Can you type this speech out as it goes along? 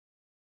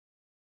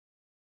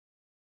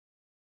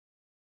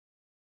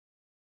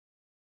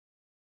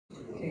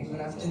Okay,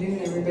 good afternoon,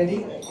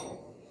 everybody.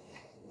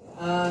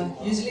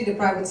 Usually the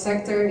private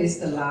sector is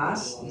the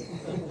last.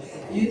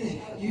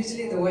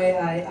 Usually the way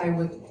I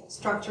would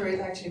structure it,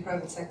 actually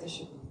private sector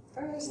should be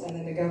first, and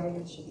then the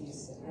government should be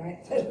second,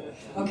 right?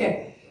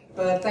 Okay,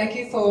 but thank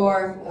you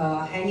for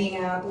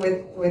hanging out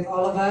with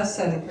all of us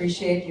and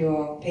appreciate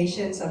your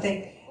patience. I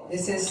think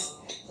this is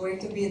going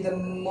to be the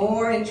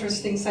more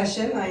interesting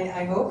session,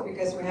 I hope,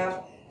 because we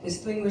have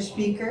distinguished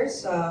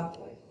speakers.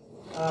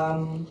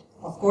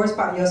 Of course,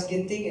 Pak Yos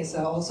Ginting is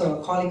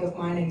also a colleague of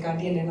mine in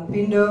Kadin and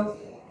Apindo.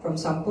 From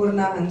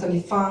Sampoerna,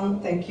 Anthony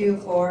Fung, thank you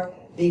for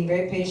being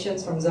very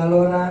patient. From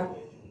Zalora,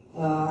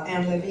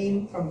 and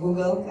Lavin from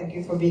Google, thank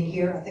you for being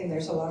here. I think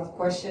there's a lot of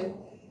questions,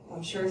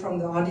 I'm sure, from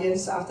the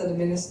audience after the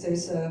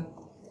minister's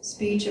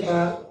speech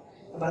about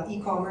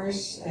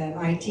e-commerce and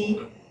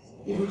IT.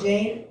 Ibu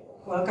Jane,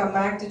 welcome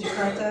back to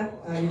Jakarta.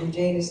 Ibu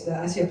Jane is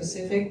the Asia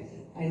Pacific.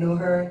 I know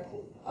her,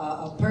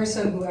 a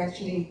person who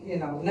actually,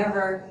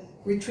 never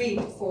retreat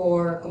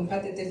for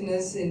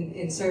competitiveness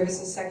in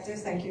services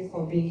sectors. Thank you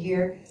for being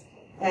here.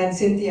 And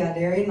Cynthia,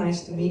 Dearin,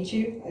 nice to meet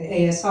you.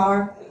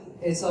 ASR,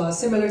 it's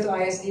similar to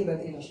ISD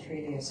but in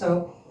Australia.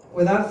 So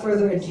without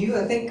further ado,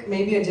 I think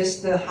maybe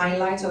just the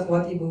highlights of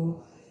what Ibu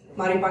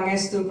Mari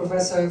Pangestu,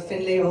 Professor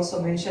Finlay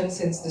also mentioned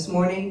since this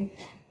morning.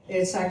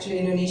 It's actually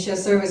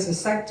Indonesia's services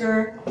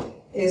sector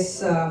is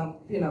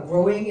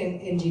growing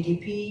in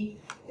GDP,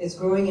 it's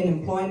growing in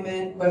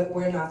employment, but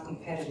we're not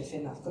competitive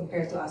enough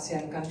compared to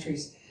ASEAN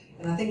countries.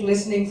 And I think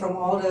listening from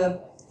all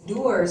the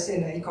doers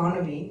in the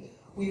economy,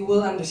 we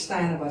will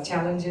understand about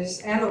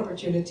challenges and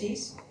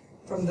opportunities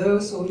from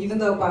those who, even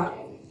though Pak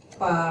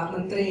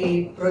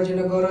Menteri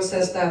Brojonegoro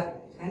says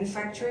that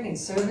manufacturing and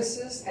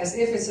services, as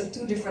if it's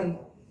two different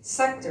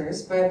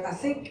sectors, but I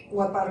think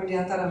what Pak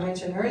Rudiantara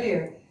mentioned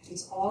earlier,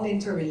 it's all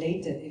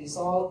interrelated, it is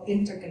all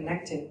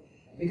interconnected,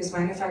 because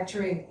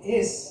manufacturing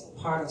is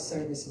part of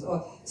services,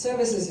 or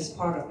services is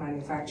part of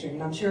manufacturing.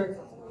 And I'm sure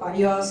Pak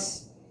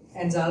Yos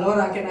and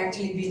Zalora can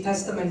actually be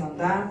testament on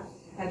that.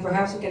 And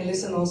perhaps we can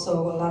listen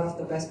also a lot of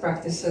the best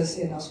practices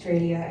in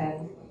Australia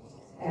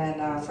and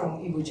from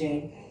Ibu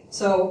Jane.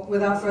 So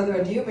without further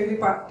ado, maybe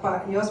Pak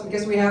Yos,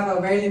 because we have a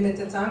very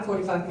limited time,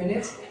 45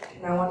 minutes,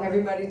 and I want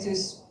everybody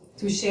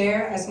to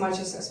share as much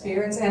as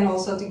experience and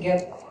also to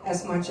get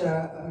as much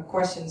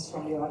questions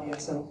from the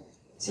audience. So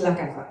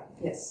silakan Pak.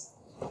 Yes.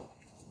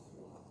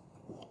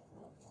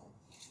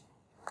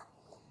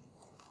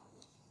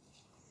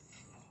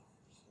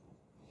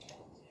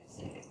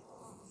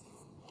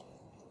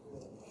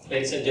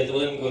 Ladies and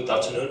gentlemen, good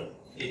afternoon.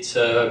 It's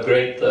a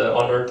great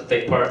honor to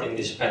take part in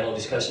this panel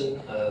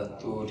discussion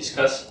to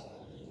discuss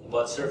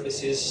about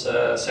services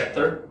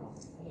sector.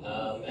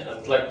 And I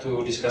would like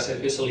to discuss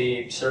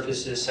especially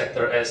services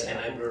sector as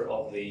enabler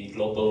of the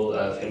global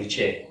value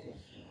chain.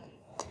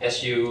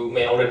 As you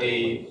may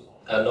already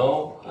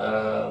know,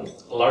 a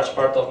large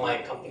part of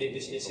my company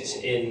business is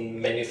in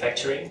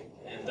manufacturing,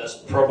 and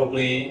thus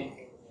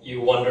probably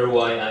you wonder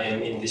why I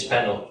am in this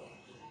panel.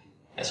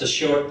 As a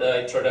short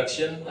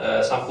introduction,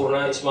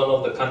 Sampoerna is one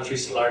of the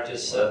country's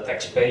largest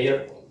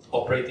taxpayer,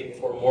 operating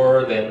for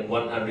more than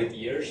 100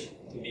 years.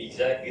 To be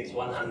exact, it's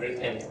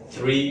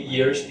 103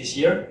 years this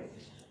year.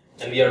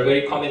 And we are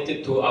very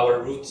committed to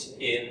our roots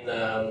in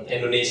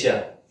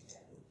Indonesia.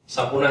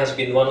 Sampoerna has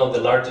been one of the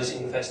largest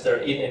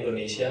investors in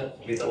Indonesia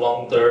with a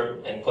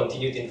long-term and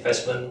continued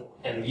investment,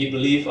 and we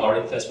believe our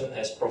investment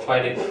has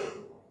provided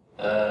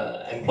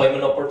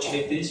employment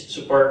opportunities,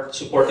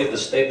 supported the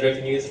state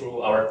revenue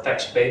through our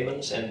tax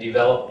payments, and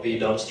developed the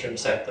downstream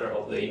sector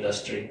of the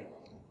industry.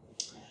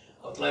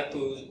 I would like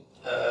to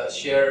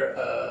share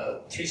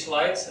 3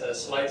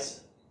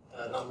 slides.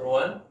 Number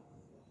 1.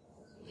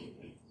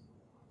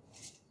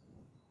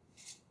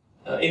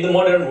 In the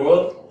modern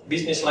world,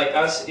 business like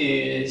us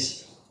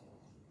is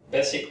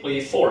basically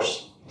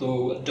forced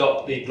to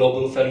adopt the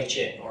global value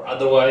chain, or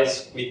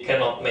otherwise we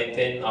cannot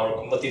maintain our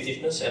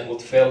competitiveness and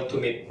would fail to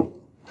meet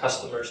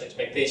customers'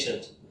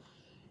 expectations.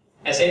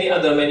 As any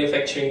other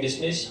manufacturing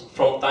business,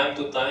 from time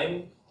to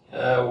time,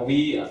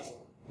 we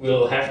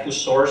will have to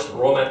source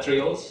raw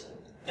materials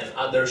and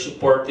other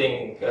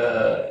supporting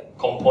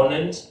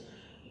components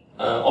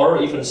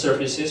or even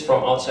services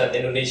from outside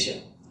Indonesia,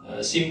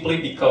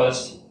 simply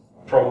because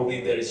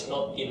probably there is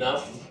not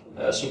enough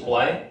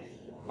supply,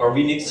 or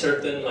we need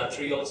certain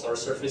materials or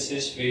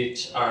services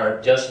which are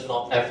just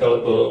not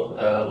available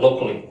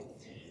locally.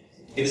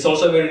 It is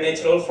also very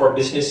natural for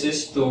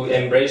businesses to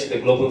embrace the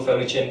global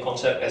value chain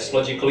concept, as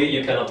logically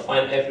you cannot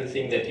find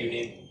everything that you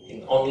need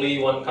in only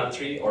one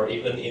country or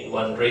even in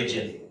one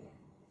region.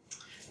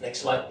 Next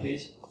slide,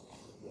 please.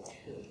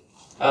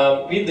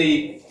 With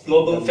the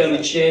global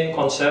value chain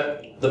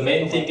concept, the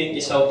main thinking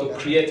is how to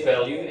create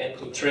value and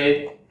to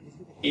trade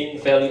in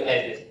value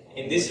added.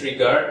 In this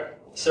regard,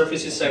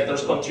 services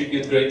sectors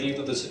contribute greatly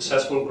to the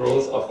successful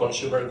growth of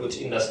consumer goods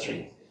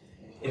industry.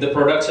 In the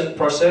production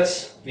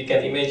process, we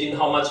can imagine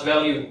how much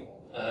value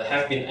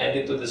have been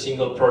added to the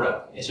single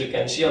product. As you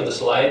can see on the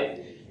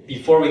slide,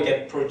 before we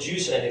can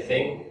produce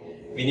anything,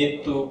 we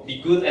need to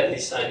be good at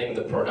designing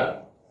the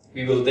product.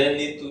 We will then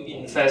need to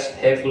invest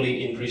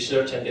heavily in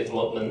research and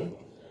development.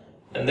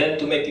 And then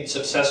to make it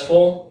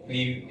successful,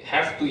 we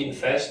have to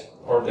invest,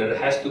 or there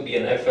has to be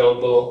an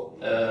available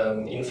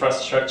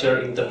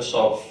infrastructure in terms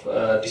of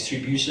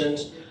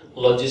distributions,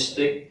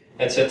 logistics,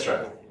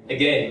 etc.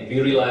 Again,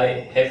 we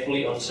rely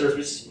heavily on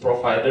service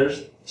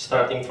providers,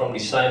 starting from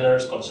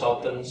designers,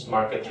 consultants,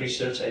 market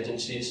research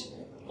agencies,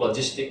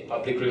 logistics,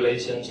 public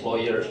relations,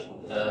 lawyers,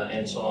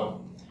 and so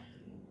on.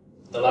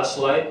 The last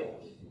slide,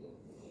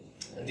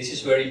 and this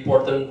is very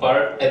important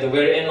part. At the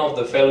very end of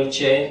the value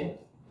chain,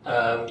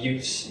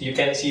 you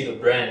can see the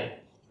brand.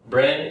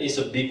 Brand is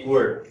a big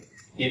word.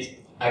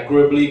 It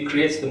arguably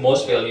creates the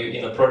most value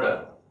in a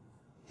product.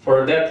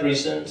 For that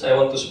reason, I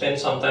want to spend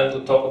some time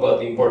to talk about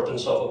the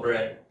importance of a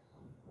brand.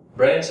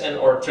 Brands and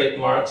or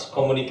trademarks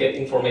communicate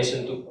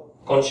information to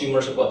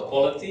consumers about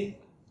quality,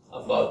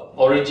 about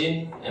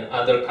origin, and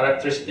other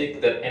characteristics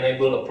that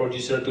enable a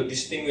producer to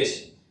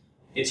distinguish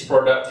its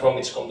product from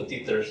its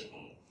competitors.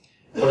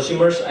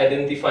 Consumers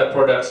identify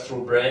products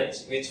through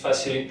brands, which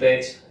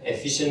facilitates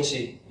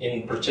efficiency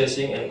in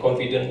purchasing and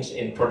confidence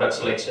in product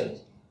selection.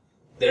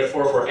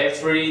 Therefore, for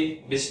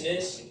every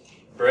business,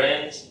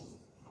 brands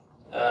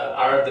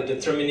are the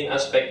determining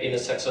aspect in a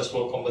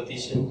successful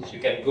competition. You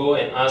can go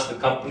and ask the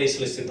companies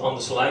listed on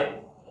the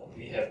slide.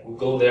 We have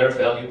Google there,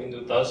 valued in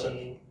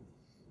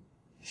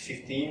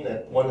 2015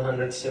 at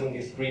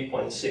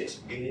 $173.6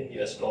 billion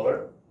US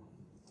dollar.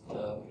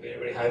 Very,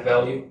 very high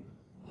value.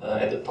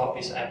 At the top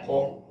is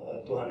Apple,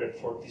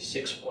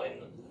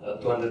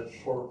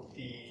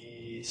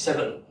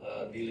 $247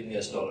 billion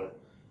US dollar.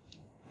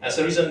 As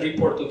a recent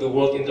report to the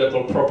World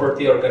Intellectual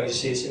Property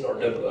Organization, or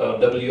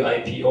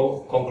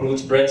WIPO,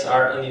 concludes brands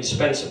are an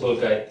indispensable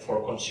guide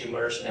for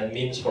consumers and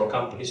means for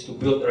companies to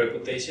build a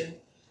reputation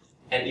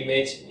and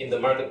image in the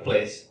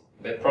marketplace.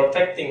 By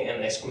protecting their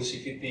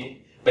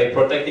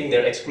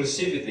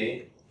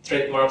exclusivity,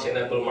 trademarks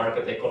enable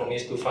market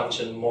economies to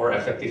function more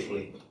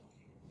effectively.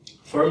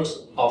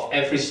 Firms of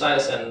every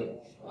size and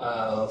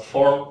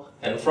form,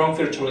 and from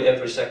virtually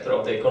every sector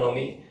of the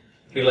economy,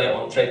 rely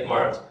on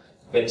trademarks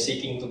when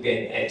seeking to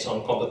gain edge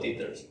on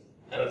competitors.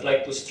 And I'd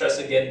like to stress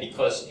again,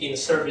 because in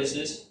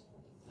services,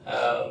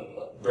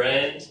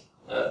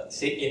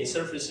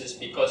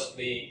 because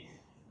the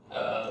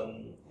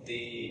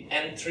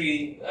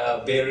entry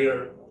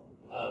barrier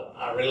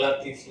are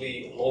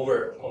relatively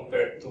lower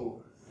compared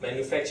to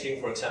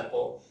manufacturing, for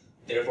example.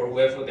 Therefore,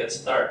 whoever gets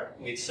started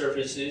with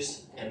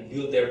services and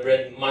build their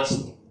brand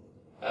must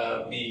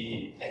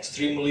be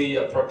extremely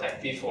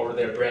protective over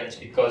their brands,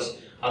 because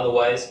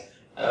otherwise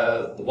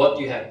what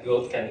you have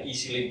built can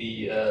easily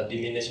be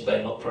diminished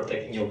by not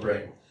protecting your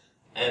brand.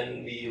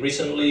 And we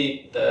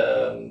recently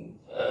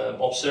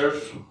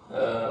observed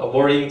a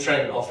worrying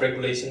trend of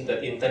regulation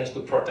that intends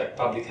to protect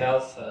public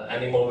health,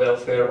 animal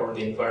welfare, or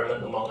the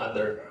environment, among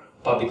other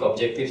public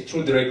objectives,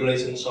 through the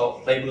regulations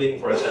of labeling,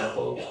 for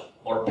example,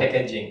 or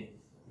packaging.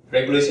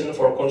 Regulation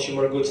for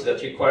consumer goods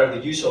that require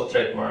the use of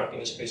trademark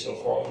in a special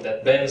form,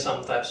 that ban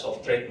some types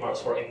of trademarks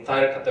for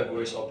entire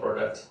categories of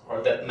products,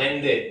 or that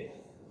mandate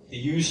the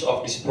use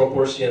of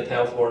disproportionate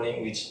health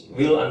warning, which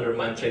will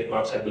undermine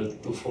trademarks' ability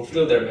to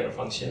fulfill their main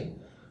function.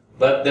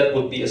 But that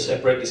would be a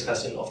separate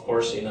discussion, of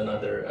course, in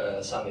another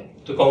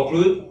summit. To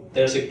conclude,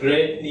 there's a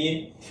great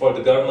need for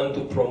the government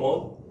to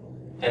promote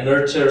and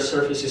nurture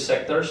services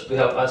sectors to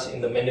help us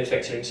in the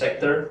manufacturing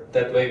sector.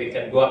 That way we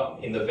can go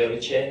up in the value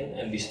chain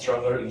and be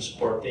stronger in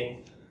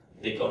supporting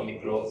the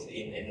economic growth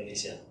in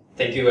Indonesia.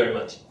 Thank you very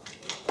much.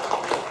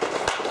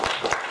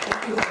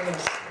 Thank you,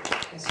 Chris.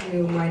 As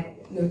you might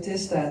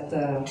notice that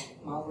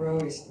Marlboro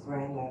is the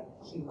brand that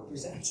he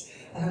represents.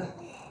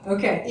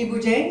 Okay,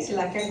 Ibu Jane,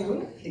 silakan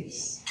dulu,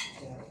 please.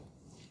 The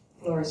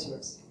floor is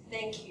yours.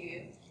 Thank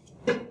you.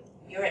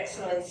 Your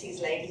Excellencies,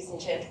 ladies and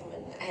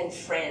gentlemen, and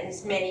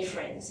friends, many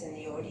friends in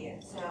the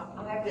audience. Now,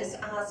 I was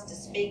asked to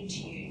speak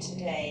to you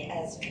today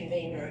as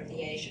convener of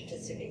the Asia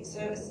Pacific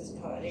Services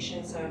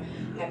Coalition, so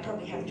I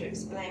probably have to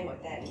explain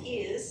what that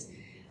is.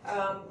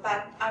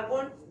 But I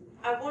want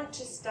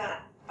to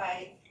start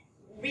by,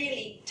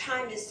 really,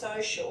 time is so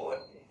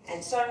short,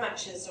 and so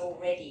much has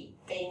already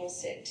been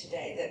said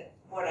today, that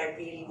what I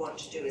really want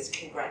to do is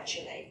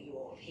congratulate you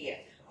all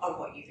here on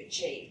what you've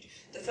achieved.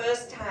 The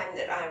first time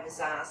that I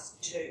was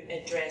asked to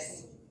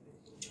address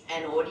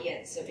an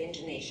audience of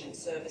Indonesian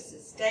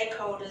services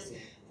stakeholders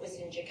was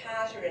in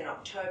Jakarta in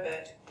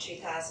October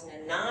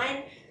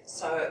 2009,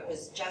 so it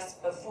was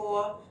just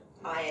before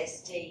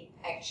ISD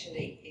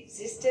actually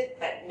existed,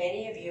 but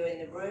many of you in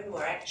the room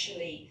were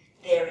actually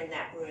there in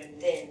that room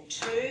then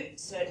too.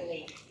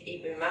 Certainly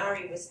Ibu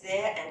Mari was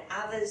there, and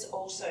others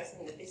also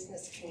from the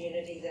business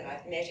community that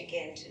I've met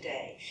again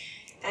today.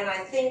 And I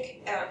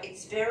think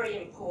it's very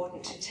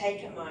important to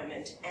take a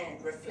moment and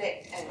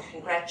reflect and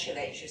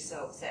congratulate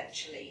yourselves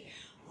actually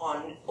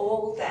on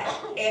all that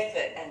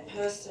effort and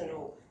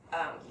personal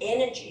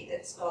energy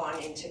that's gone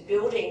into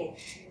building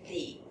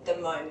the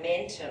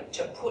momentum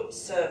to put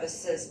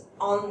services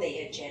on the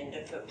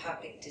agenda for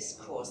public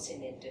discourse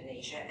in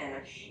Indonesia,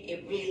 and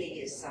it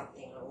really is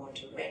something I want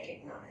to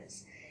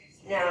recognise.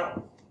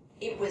 Now,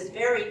 it was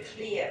very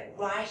clear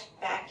right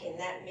back in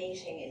that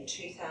meeting in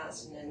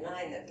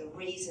 2009 that the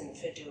reason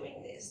for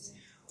doing this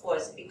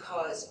was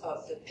because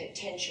of the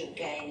potential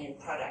gain in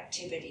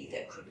productivity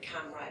that could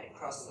come right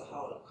across the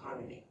whole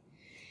economy.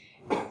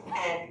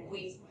 And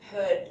we've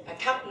heard a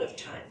couple of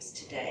times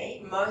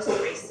today, most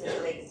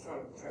recently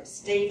from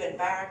Stephen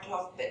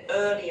Barraclough, but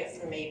earlier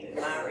from Ibu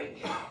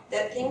Mari,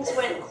 that things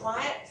went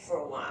quiet for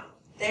a while.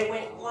 They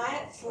went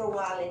quiet for a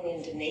while in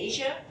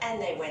Indonesia,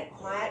 and they went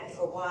quiet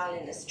for a while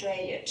in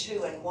Australia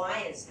too. And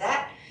why is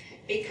that?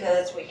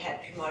 Because we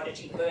had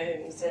commodity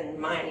booms and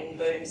mining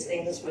booms,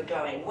 things were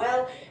going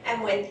well,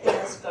 and when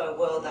things go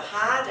well, the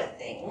harder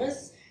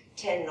things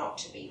tend not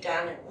to be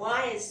done. And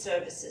why is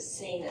services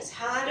seen as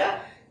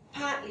harder?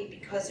 Partly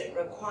because it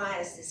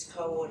requires this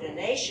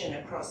coordination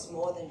across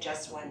more than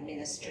just one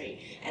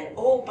ministry, and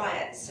all by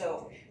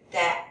itself,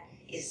 that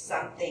is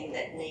something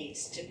that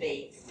needs to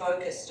be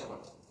focused on.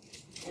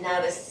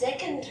 Now, the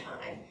second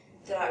time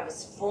that I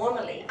was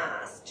formally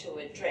asked to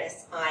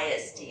address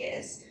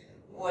ISDS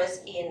was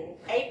in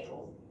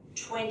April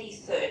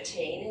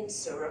 2013 in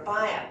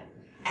Surabaya.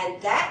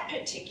 And that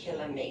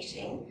particular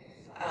meeting,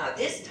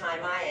 this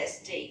time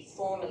ISD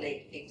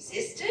formally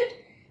existed,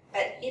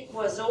 but it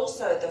was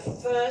also the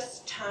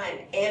first time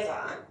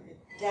ever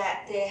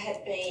that there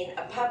had been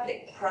a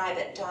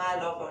public-private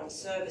dialogue on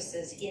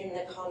services in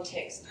the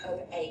context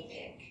of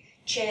APEC,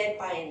 chaired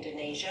by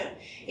Indonesia.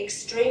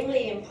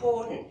 Extremely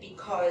important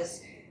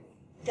because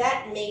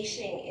that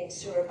meeting in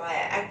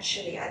Surabaya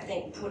actually, I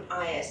think, put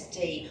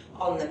ISD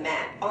on the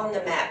map. On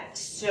the map,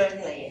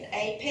 certainly in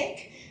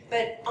APEC,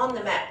 but on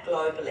the map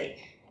globally.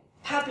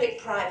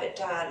 Public-private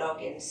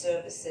dialogue in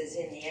services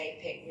in the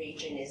APEC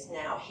region is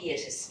now here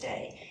to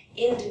stay.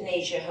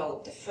 Indonesia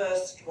held the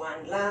first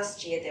one.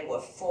 Last year there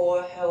were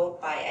 4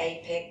 held by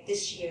APEC.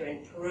 This year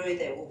in Peru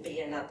there will be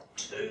another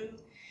 2.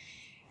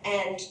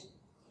 And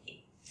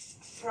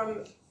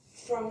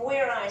from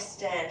where I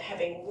stand,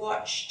 having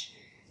watched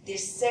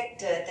this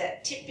sector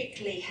that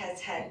typically has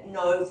had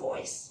no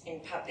voice in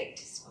public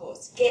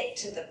discourse get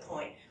to the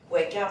point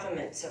where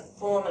governments are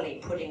formally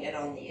putting it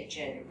on the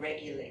agenda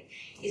regularly,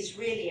 is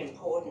really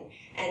important.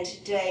 And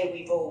today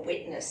we've all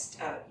witnessed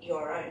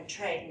your own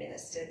Trade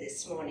Minister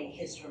this morning,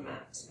 his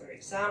remarks, for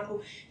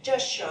example,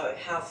 just show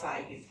how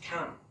far you've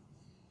come.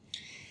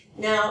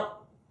 Now,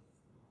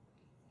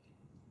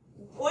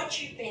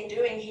 what you've been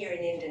doing here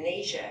in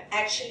Indonesia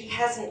actually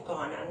hasn't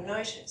gone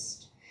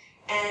unnoticed.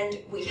 And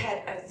we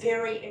had a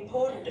very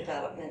important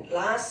development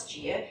last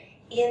year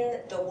in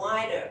the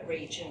wider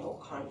regional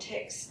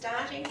context,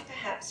 starting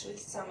perhaps with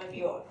some of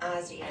your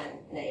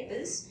ASEAN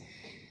neighbours,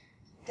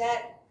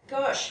 that,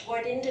 gosh,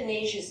 what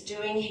Indonesia's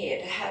doing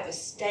here to have a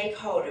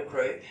stakeholder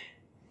group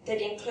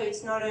that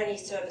includes not only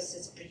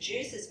services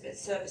producers but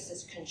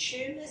services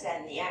consumers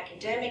and the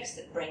academics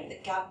that bring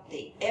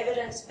the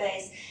evidence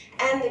base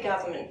and the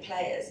government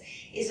players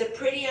is a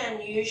pretty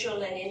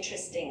unusual and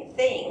interesting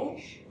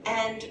thing.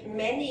 And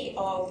many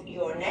of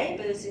your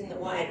neighbours in the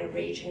wider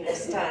region have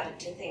started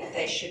to think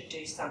they should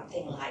do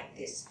something like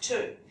this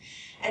too.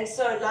 And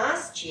so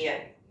last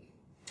year,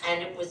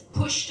 and it was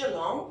pushed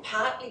along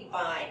partly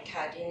by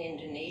Kadin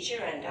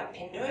Indonesia and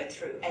Apindo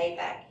through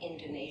ABAC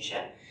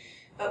Indonesia,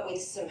 but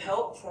with some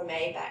help from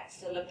ABAC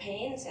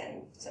Philippines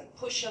and some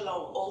push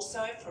along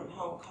also from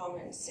Hong Kong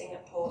and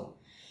Singapore,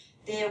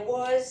 there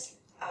was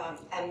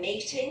a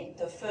meeting,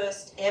 the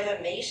first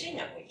ever meeting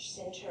at which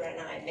Cynthia and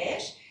I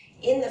met,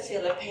 in the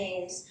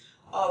Philippines,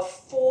 of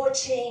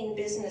 14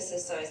 business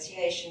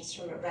associations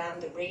from around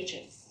the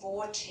region,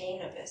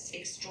 14 of us,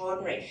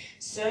 extraordinary.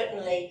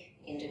 Certainly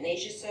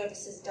Indonesia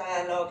Services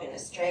Dialogue and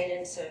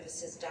Australian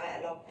Services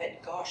Dialogue,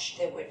 but gosh,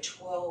 there were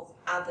 12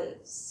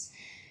 others.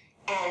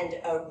 And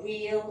a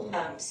real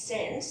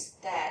sense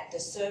that the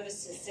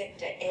services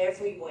sector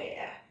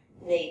everywhere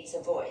needs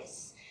a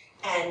voice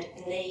and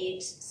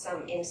needs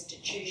some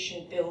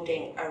institution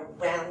building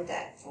around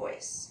that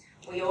voice.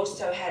 We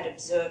also had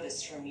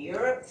observers from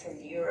Europe, from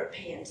the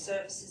European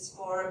Services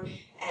Forum,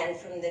 and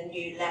from the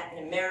new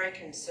Latin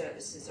American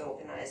Services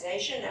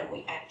Organization, and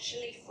we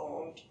actually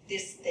formed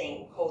this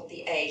thing called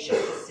the Asia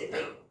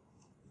Pacific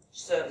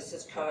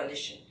Services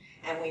Coalition.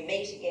 And we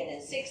meet again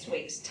in 6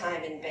 weeks'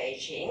 time in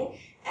Beijing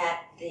at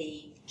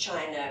the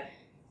China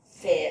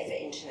Fair for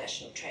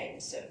International Trade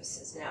and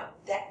Services. Now,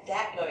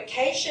 that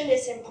location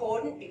is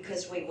important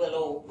because we will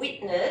all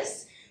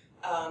witness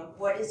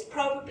what is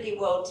probably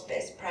world's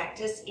best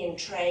practice in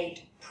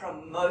trade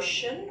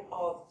promotion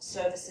of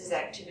services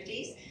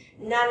activities.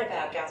 None of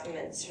our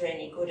governments are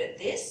any good at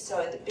this,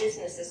 so the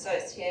business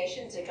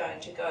associations are going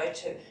to go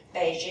to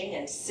Beijing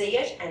and see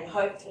it and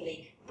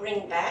hopefully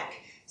bring back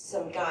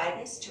some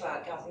guidance to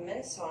our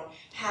governments on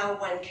how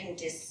one can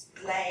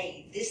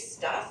display this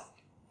stuff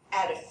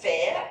at a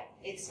fair.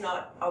 It's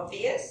not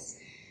obvious,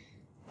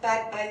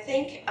 but I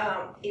think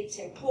it's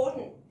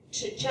important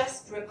to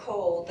just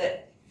recall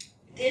that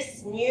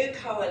this new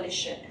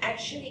coalition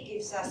actually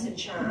gives us a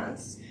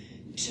chance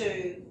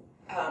to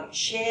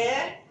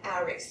share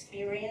our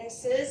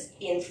experiences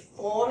in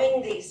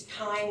forming these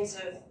kinds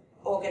of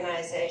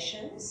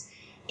organisations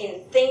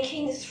in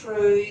thinking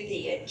through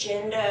the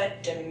agenda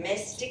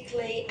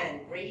domestically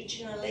and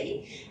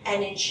regionally,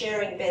 and in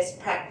sharing best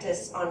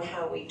practice on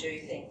how we do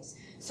things.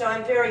 So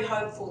I'm very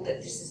hopeful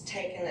that this has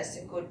taken us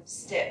a good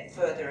step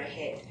further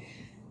ahead.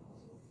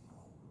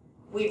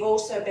 We've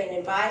also been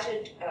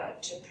invited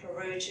to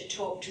Peru to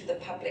talk to the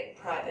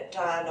public-private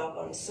dialogue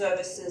on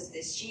services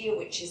this year,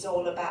 which is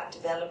all about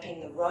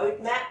developing the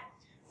roadmap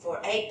for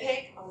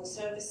APEC on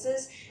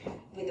services,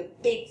 with a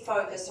big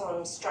focus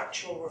on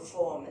structural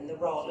reform and the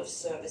role of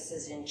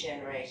services in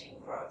generating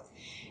growth.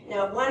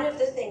 Now, one of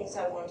the things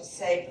I want to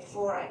say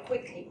before I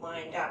quickly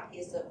wind up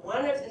is that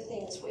one of the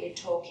things we're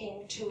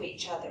talking to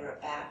each other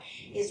about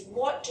is,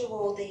 what do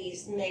all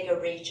these mega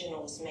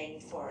regionals mean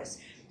for us?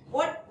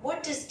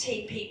 What does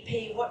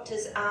TPP, what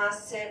does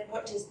RCEP,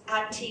 what does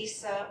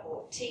ATISA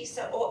or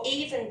TISA, or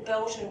even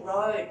Belt and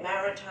Road,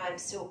 Maritime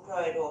Silk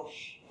Road, or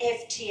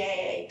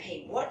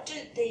FTAAP, what do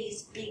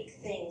these big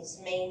things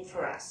mean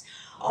for us?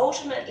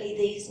 Ultimately,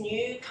 these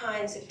new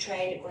kinds of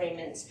trade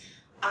agreements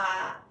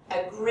are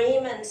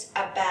agreements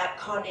about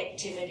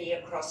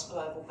connectivity across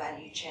global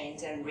value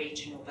chains and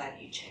regional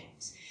value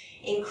chains.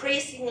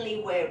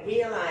 Increasingly, we're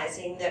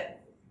realizing that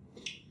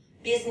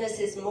business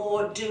is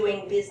more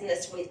doing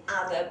business with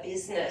other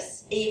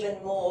business,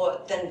 even more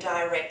than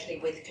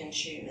directly with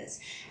consumers.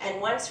 And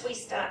once we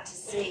start to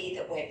see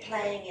that we're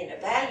playing in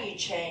a value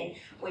chain,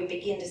 we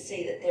begin to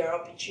see that there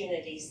are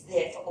opportunities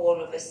there for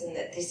all of us, and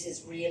that this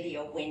is really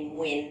a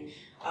win-win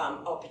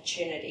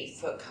opportunity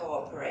for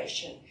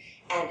cooperation.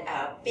 And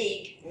our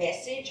big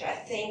message, I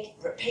think,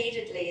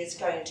 repeatedly is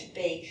going to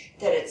be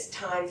that it's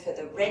time for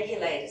the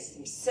regulators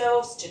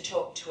themselves to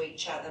talk to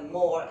each other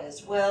more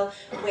as well.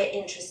 We're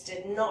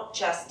interested not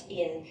just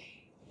in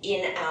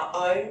our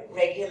own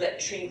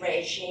regulatory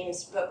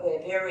regimes, but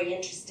we're very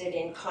interested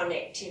in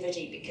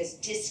connectivity, because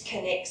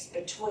disconnects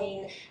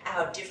between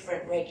our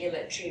different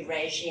regulatory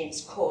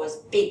regimes cause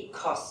big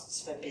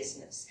costs for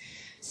business.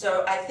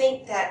 So I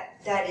think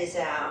that is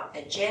our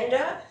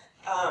agenda.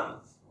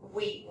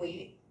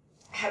 We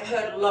have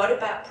heard a lot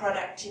about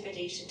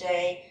productivity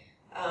today,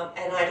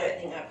 and I don't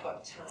think I've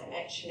got time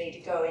actually to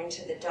go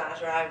into the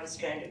data I was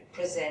going to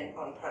present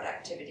on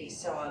productivity,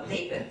 so I'll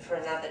leave it for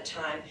another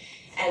time,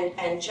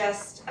 and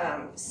just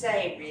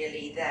say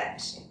really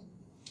that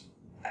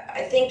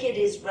I think it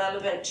is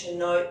relevant to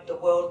note the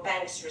World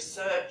Bank's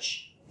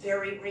research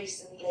very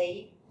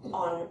recently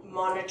on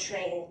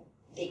monitoring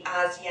the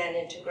ASEAN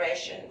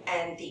integration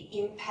and the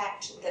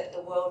impact that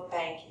the World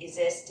Bank is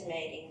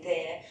estimating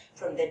there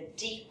from the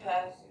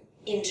deeper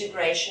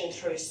integration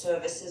through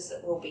services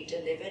that will be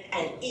delivered,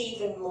 and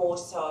even more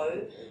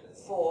so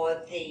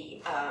for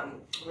the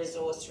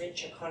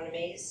resource-rich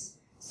economies.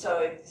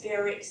 So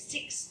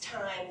 6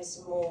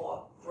 times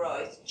more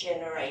growth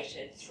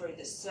generated through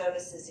the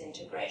services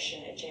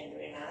integration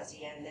agenda in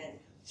ASEAN than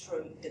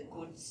through the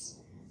goods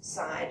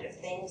side of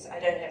things. I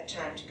don't have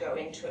time to go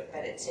into it,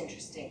 but it's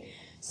interesting.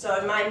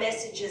 So my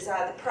messages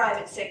are, the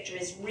private sector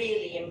is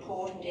really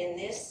important in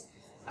this.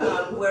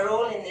 We're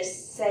all in this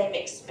same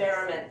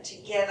experiment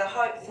together.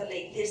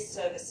 Hopefully this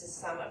Services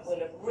Summit will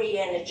have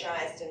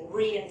re-energised and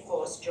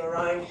reinforced your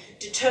own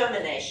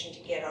determination to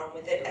get on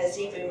with it. As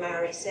Ibu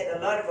Mari said, a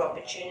lot of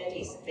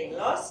opportunities have been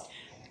lost,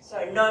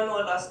 so no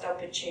more lost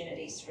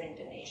opportunities for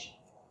Indonesia.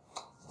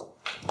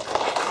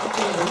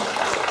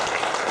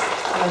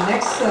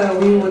 Next,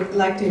 we would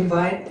like to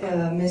invite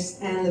Ms.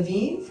 Anne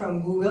Lavin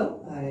from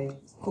Google. I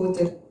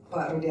quoted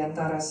Pak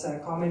Rudiantara's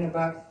comment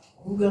about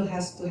Google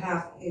has to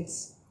have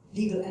its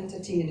legal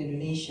entity in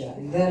Indonesia,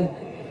 and then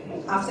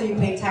after you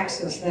pay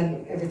taxes,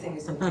 then everything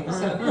is okay.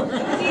 So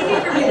it's easy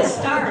for me to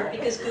start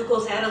because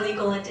Google's had a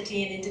legal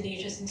entity in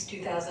Indonesia since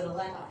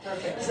 2011.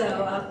 Perfect. So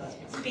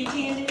PT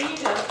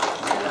Indonesia.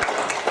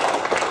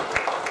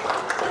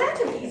 So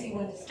that's an easy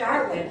one to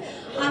start with.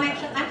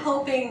 I'm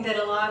hoping that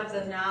a lot of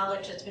the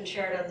knowledge that's been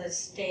shared on this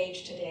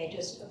stage today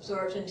just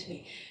absorbs into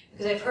me,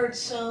 because I've heard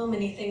so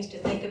many things to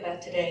think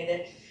about today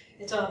that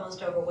it's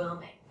almost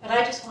overwhelming. But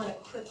I just want to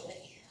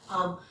quickly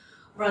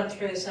run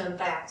through some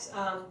facts.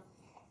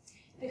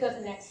 We go to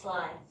the next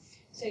slide.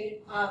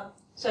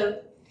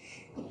 So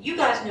you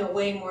guys know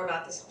way more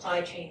about the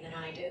supply chain than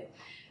I do,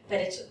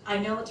 but I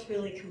know it's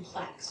really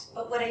complex.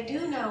 But what I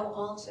do know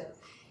also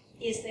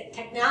is that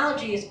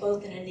technology is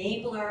both an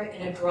enabler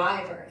and a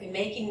driver in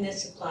making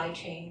this supply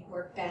chain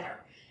work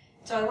better.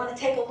 So I want to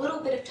take a little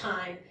bit of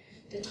time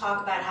to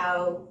talk about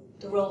how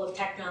the role of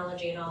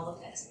technology in all of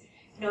this.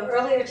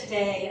 Earlier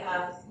today,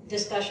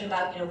 discussion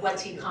about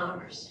what's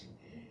e-commerce.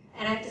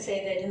 And I have to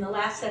say that in the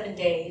last 7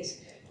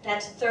 days,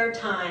 that's the third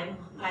time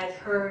I've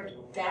heard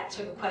that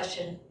sort of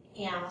question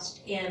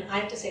asked, and I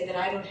have to say that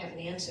I don't have an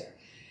answer,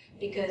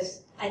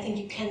 because I think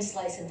you can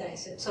slice and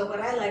dice it. So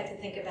what I like to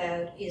think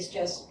about is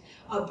just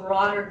a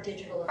broader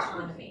digital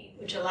economy,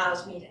 which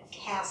allows me to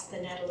cast the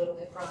net a little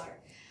bit broader.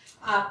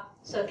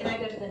 So can I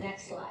go to the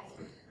next slide?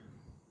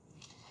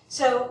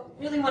 So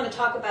really want to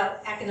talk about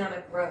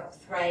economic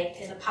growth, right,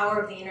 and the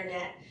power of the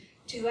internet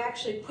to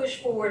actually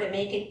push forward and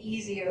make it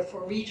easier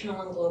for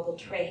regional and global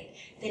trade,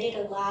 that it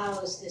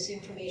allows this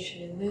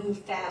information to move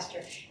faster.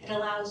 It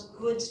allows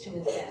goods to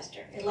move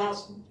faster. It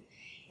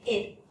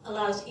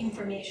allows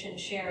information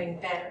sharing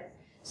better.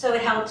 So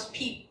it helps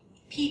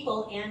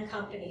people and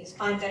companies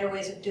find better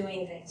ways of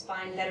doing things,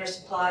 find better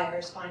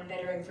suppliers, find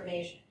better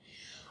information.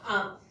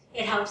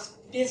 It helps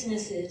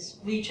businesses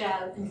reach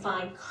out and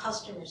find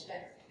customers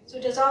better. So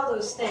it does all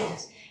those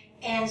things.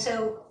 And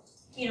so,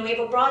 we have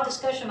a broad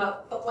discussion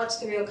about, but what's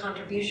the real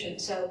contribution?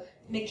 So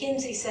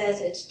McKinsey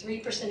says it's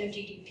 3% of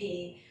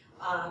GDP.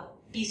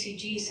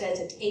 BCG says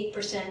it's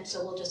 8%,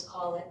 so we'll just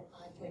call it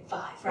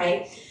 9.5,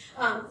 right?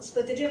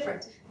 Split the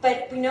difference.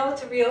 But we know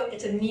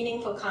it's a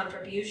meaningful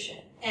contribution.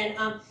 And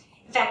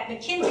in fact,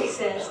 McKinsey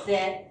says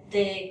that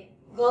this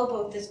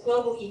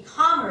global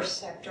e-commerce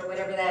sector,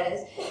 whatever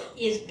that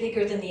is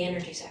bigger than the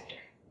energy sector.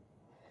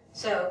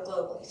 So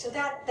globally. So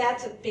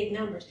that's a big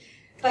numbers.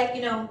 But,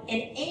 and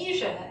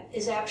Asia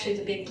is actually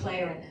the big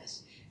player in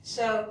this.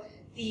 So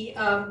the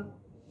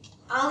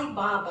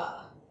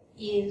Alibaba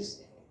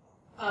is,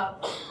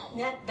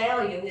 net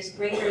value is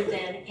greater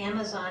than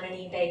Amazon and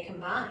eBay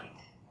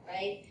combined,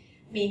 right?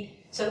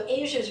 So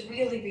Asia is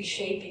really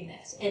reshaping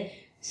this. And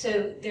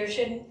so there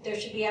should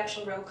be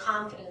actual real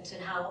confidence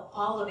in how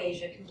all of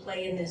Asia can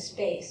play in this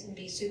space and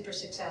be super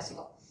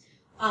successful.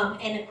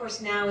 And of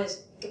course now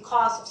as the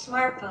cost of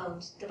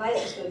smartphones,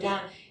 devices go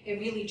down, it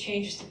really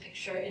changes the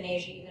picture in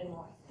Asia even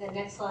more. The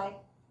next slide.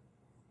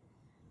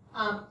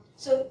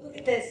 So look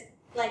at this,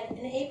 like in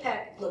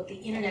APEC, look, the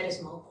internet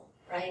is mobile,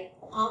 right?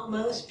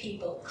 Most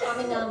people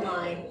coming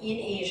online in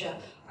Asia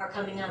are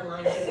coming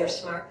online through their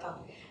smartphone.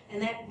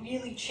 And that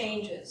really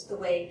changes the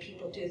way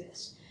people do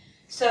this.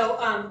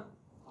 So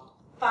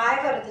 5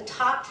 out of the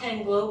top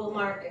 10 global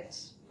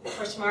markets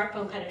for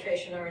smartphone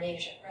penetration are in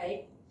Asia,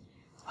 right?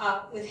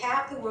 With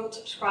half the world's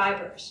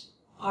subscribers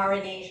are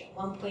in Asia,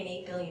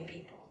 1.8 billion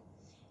people.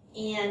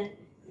 And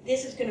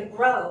this is going to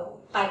grow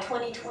by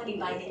 2020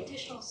 by an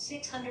additional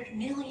 600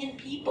 million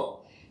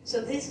people.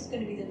 So this is going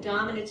to be the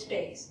dominant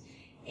space.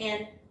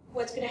 And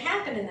what's going to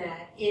happen in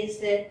that is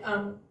that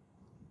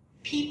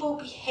people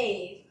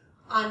behave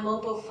on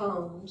mobile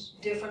phones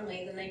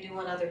differently than they do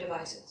on other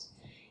devices.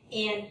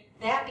 And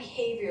that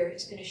behavior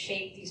is going to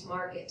shape these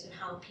markets and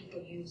how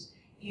people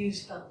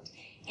use phones.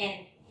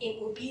 And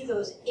it will be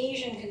those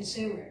Asian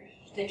consumers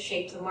that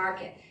shape the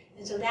market.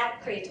 And so that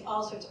creates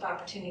all sorts of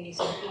opportunities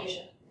in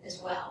Asia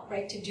as well,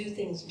 right? To do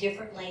things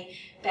differently,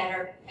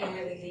 better, and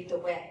really lead the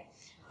way.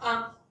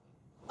 A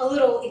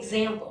little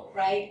example,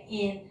 right?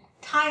 In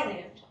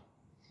Thailand,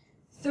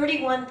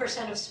 31%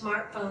 of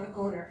smartphone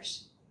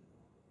owners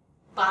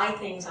buy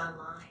things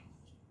online.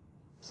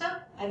 So,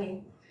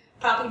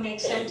 probably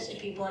makes sense to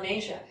people in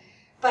Asia.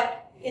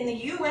 But in the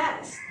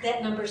US,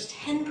 that number's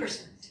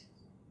 10%,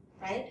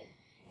 right?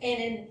 And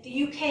in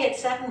the UK,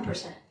 it's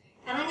 7%.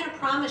 And I'm going to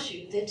promise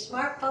you that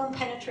smartphone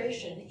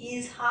penetration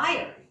is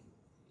higher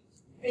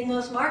in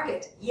those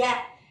markets. Yet,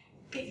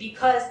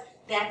 because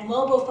that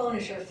mobile phone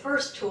is your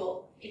first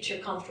tool, it's your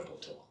comfortable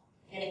tool.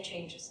 And it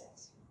changes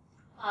things.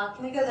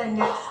 Can we go to the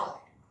next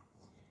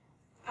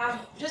slide?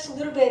 Just a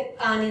little bit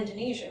on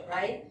Indonesia,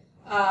 right?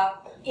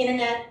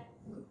 Internet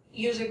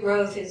user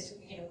growth is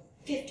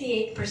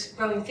 58%,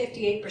 growing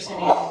 58%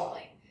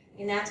 annually.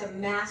 And that's a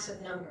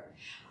massive number.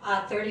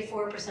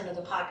 34% of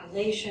the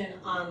population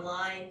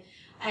online.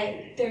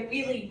 They're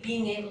really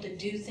being able to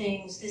do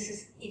things.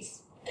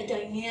 It's a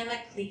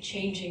dynamically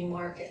changing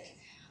market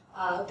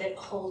that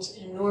holds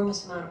an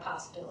enormous amount of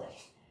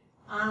possibility.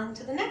 On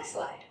to the next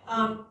slide.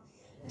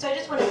 So I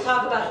just want to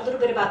talk a little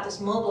bit about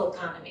this mobile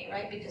economy,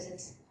 right? Because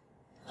it's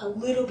a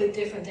little bit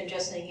different than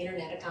just saying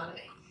internet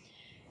economy.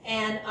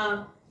 And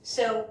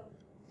so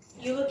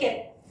you look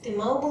at the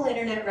mobile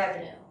internet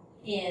revenue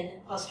in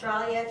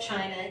Australia,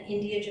 China,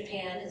 India,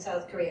 Japan, and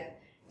South Korea.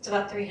 It's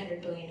about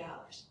 $300 billion.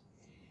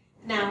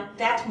 Now,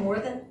 that's more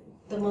than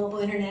the mobile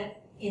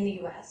internet in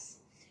the US.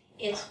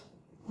 It's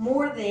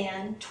more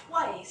than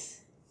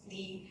twice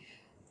the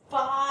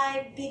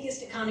 5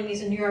 biggest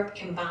economies in Europe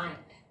combined.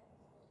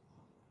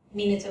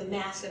 It's a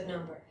massive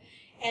number.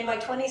 And by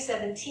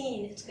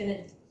 2017, it's going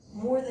to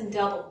more than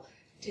double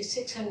to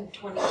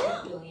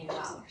 $622 billion.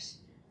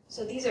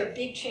 So these are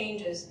big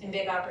changes and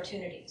big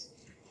opportunities.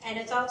 And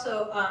it's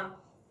also,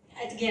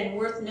 it's again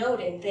worth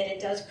noting that it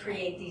does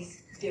create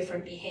these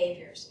different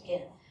behaviors.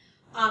 Again,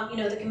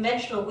 the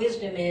conventional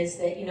wisdom is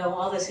that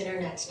all this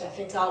internet stuff,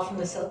 it's all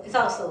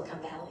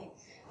Silicon Valley.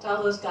 It's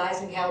all those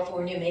guys in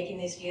California making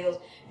these deals,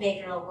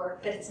 making it all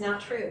work. But it's not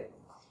true.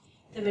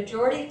 The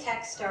majority of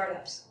tech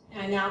startups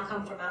now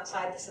come from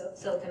outside the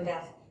Silicon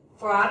Valley.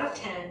 4 out of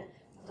 10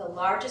 of the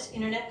largest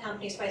internet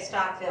companies by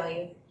stock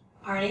value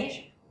are in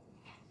Asia.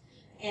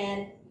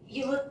 And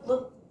you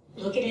look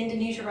at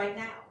Indonesia right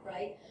now,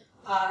 right?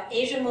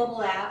 Asian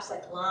mobile apps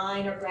like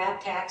Line or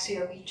Grab Taxi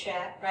or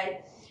WeChat,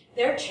 right?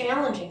 They're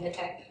challenging the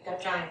tech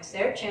giants.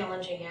 They're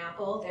challenging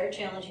Apple. They're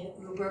challenging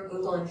Uber,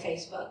 Google, and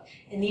Facebook.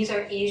 And these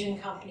are Asian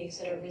companies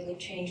that are really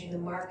changing the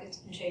markets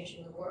and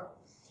changing the world.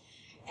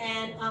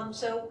 And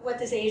so what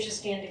does Asia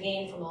stand to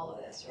gain from all of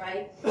this,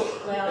 right?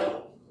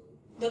 Well,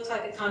 looks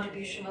like a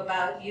contribution of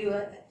about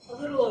a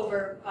little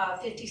over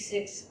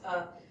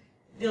 $56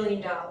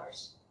 billion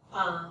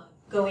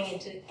going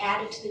into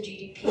added to the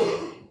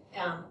GDP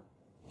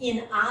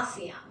in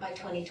ASEAN by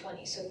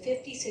 2020. So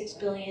 $56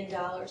 billion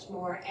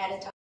more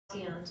added to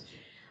ASEAN's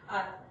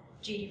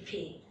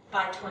GDP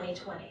by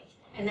 2020.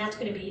 And that's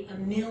going to be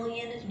 1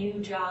 million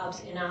new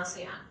jobs in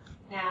ASEAN.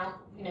 Now,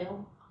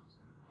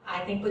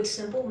 I think with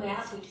simple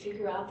math, we'd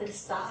figure out that a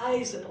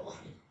sizable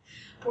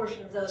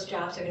portion of those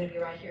jobs are going to be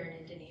right here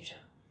in Indonesia.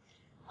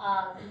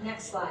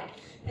 Next slide.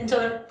 And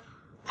so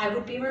I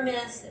would be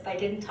remiss if I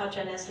didn't touch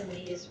on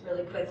SMBs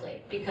really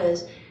quickly,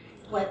 because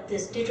what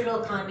this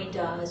digital economy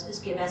does is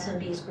give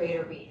SMBs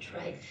greater reach,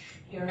 right?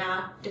 You're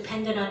not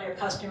dependent on your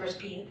customers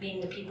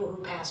being the people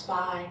who pass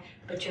by,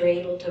 but you're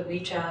able to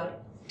reach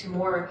out to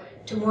more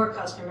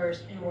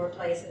customers in more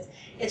places.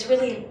 It's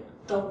really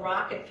the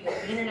rocket fuel.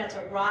 The internet's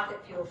a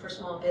rocket fuel for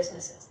small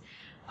businesses.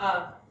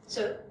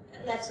 So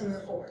let's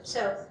move forward.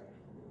 So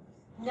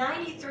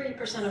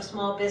 93% of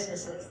small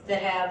businesses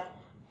that have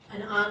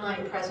an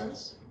online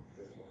presence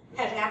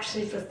have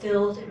actually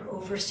fulfilled an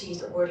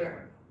overseas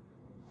order.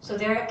 So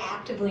they're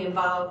actively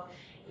involved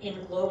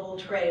in global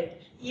trade,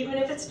 even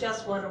if it's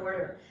just one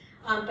order.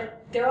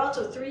 But they're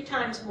also 3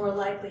 times more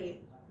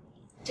likely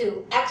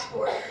to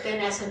export than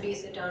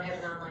SMBs that don't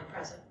have an online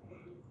presence.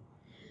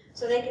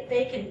 So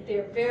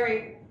they're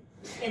very,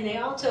 and they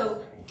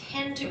also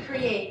tend to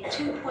create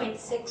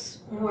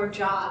 2.6 more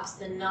jobs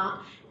than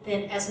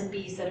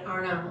SMBs that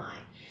aren't online.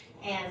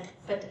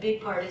 But the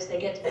big part is they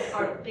get to be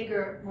part of a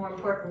bigger, more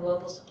important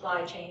global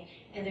supply chain,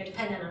 and they're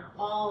dependent on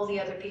all the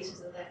other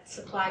pieces of that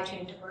supply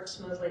chain to work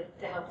smoothly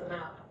to help them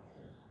out.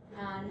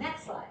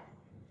 Next slide.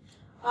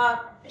 I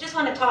just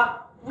want to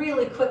talk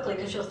really quickly,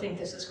 because you'll think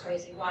this is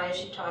crazy. Why is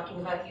she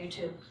talking about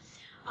YouTube?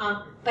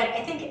 But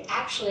I think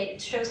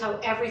it shows how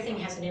everything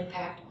has an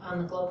impact on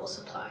the global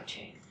supply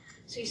chain.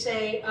 So you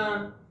say,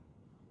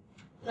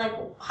 like,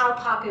 how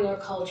popular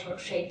culture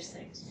shapes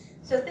things.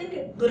 So think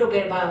a little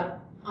bit about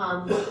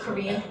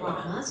Korean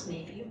dramas.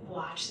 Maybe you've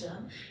watched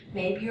them.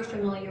 Maybe you're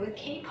familiar with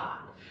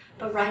K-pop.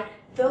 But right,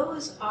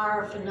 those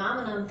are a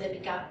phenomenon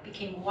that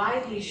became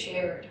widely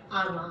shared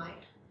online.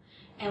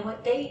 And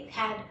what they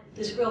had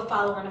this real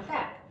follow-on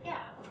effect.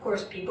 Yeah, of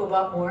course, people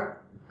bought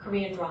more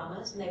Korean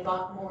dramas and they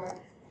bought more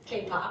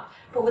K-pop.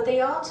 But what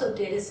they also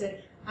did is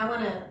said, I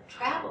want to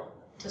travel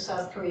to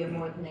South Korea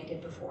more than they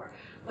did before.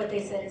 What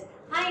they said is,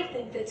 I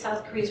think that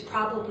South Korea is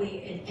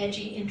probably an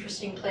edgy,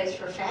 interesting place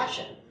for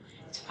fashion.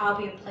 It's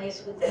probably a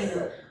place with,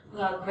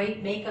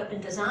 great makeup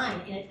and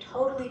design, and it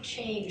totally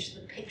changed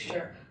the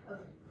picture of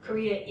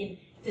Korea in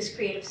this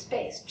creative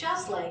space.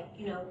 Just like,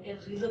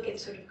 as we look at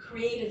sort of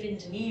creative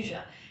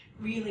Indonesia,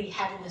 really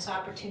having this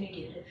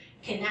opportunity to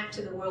connect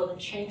to the world and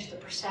change the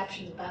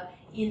perceptions about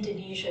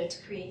Indonesia, its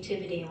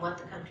creativity, and what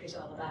the country's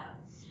all about.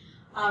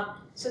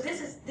 So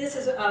this is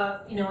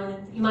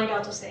and you might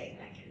also say,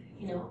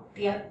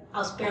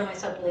 I'll spare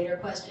myself a later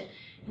question,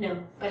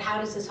 but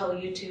how does this whole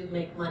YouTube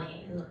make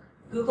money? And look,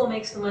 Google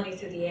makes the money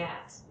through the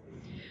ads,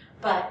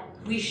 but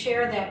we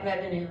share that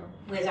revenue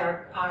with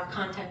our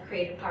content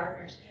creative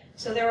partners.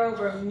 So there are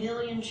over 1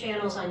 million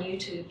channels on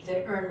YouTube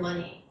that earn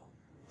money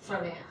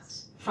from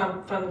ads,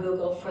 from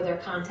Google for their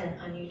content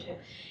on YouTube.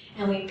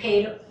 And we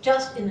paid,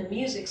 just in the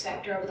music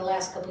sector over the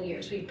last couple of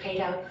years, we've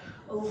paid out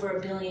over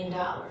 $1 billion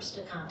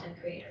to content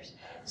creators.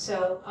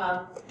 So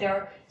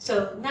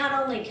so not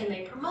only can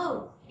they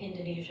promote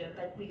Indonesia,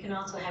 but we can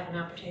also have an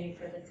opportunity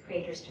for the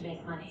creators to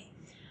make money.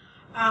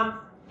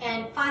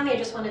 And finally, I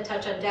just want to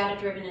touch on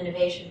data-driven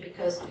innovation,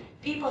 because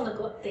people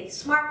the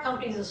smart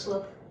companies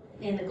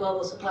in the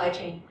global supply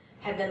chain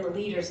have been the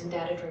leaders in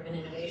data-driven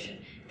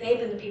innovation. They've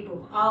been the people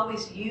who've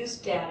always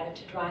used data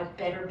to drive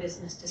better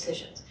business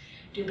decisions,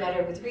 do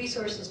better with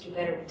resources, do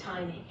better with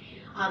timing.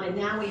 And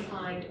now we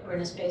find we're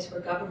in a space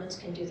where governments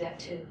can do that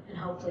too, and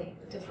hopefully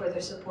to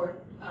further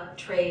support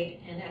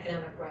trade and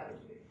economic growth.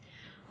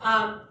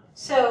 I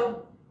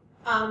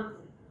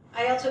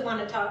also want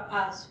to talk,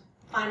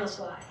 final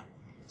slide.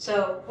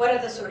 So what are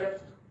the sort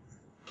of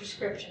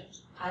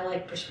prescriptions? I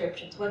like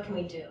prescriptions. What can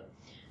we do?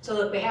 So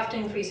look, we have to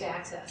increase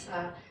access.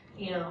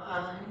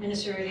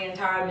 Minister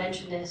Rudiantara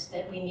mentioned this,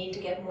 that we need to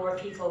get more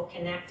people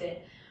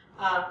connected,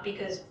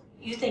 because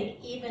you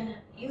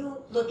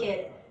look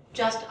at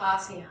just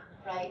ASEAN,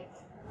 right?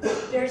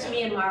 There's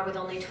Myanmar with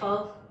only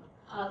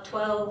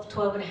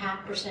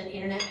 12.5%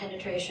 internet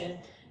penetration,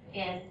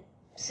 and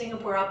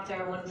Singapore up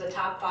there, one of the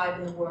top 5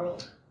 in the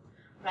world,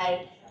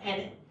 right?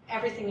 And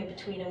everything in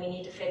between, and we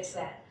need to fix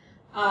that.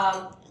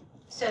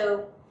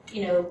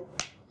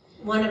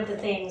 One of the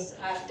things,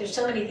 there's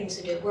so many things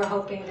to do. We're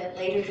hoping that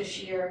later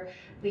this year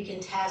we can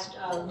test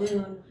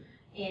Loon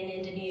in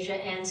Indonesia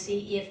and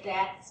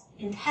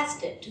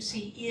test it to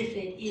see if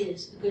it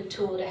is a good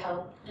tool to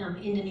help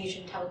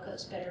Indonesian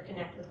telcos better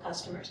connect with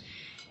customers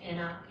in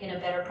a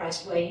better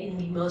priced way in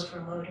the most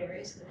remote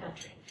areas of the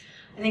country.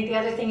 I think the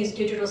other thing is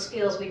digital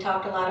skills. We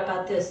talked a lot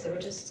about this. There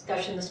was a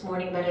discussion this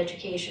morning about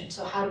education.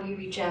 So how do we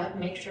reach out and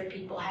make sure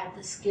people have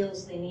the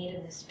skills they need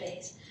in this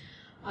space?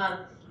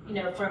 You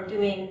know, from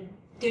doing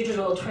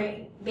digital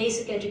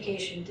basic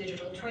education,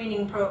 digital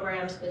training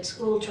programs with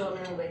school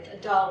children, with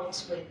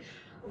adults, with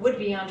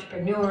would-be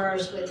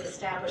entrepreneurs, with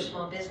established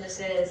small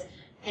businesses,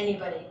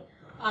 anybody.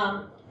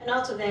 And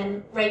also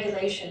then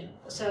regulation.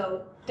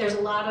 So there's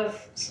a lot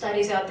of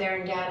studies out there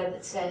and data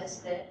that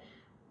says that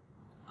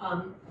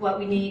what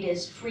we need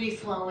is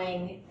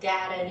free-flowing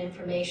data and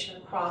information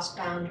across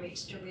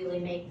boundaries to really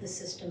make the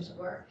systems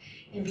work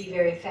and be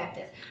very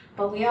effective.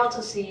 But we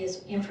also see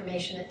is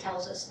information that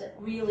tells us that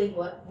really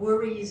what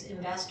worries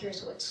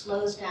investors, what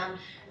slows down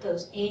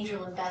those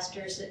angel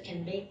investors that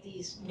can make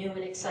these new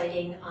and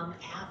exciting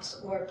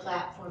apps or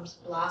platforms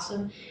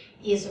blossom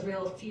is a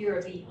real fear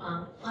of the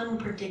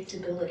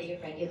unpredictability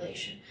of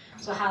regulation.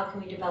 So how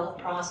can we develop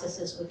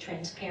processes with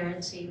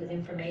transparency, with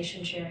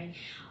information sharing,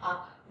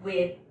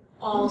 with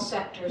all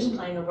sectors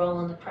playing a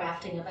role in the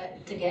crafting of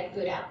it to get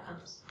good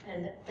outcomes,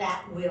 and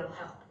that will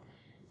help.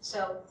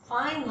 So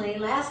finally,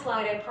 last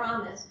slide I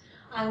promise,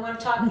 I want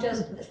to talk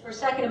just for a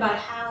second about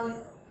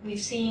how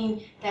we've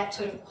seen that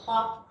sort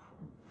of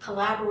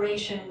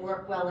collaboration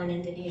work well in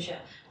Indonesia,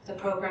 with a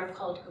program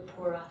called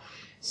Gapura.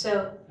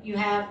 So you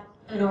have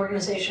an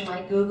organization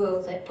like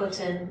Google that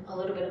puts in a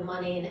little bit of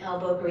money and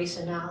elbow grease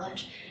and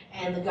knowledge,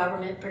 and the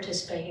government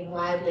participating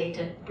widely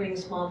to bring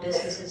small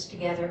businesses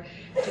together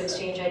to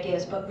exchange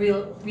ideas. But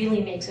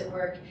really makes it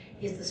work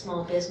is the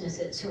small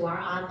businesses who are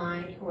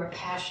online, who are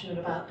passionate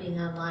about being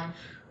online,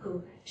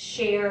 who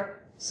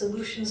share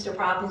solutions to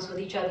problems with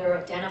each other,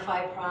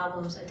 identify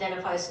problems,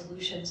 identify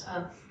solutions.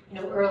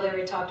 You know, earlier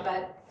we talked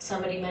about,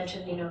 somebody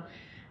mentioned, you know,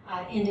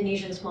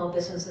 Indonesian small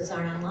businesses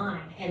aren't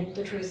online. And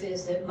the truth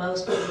is that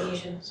most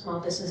Indonesian small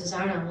businesses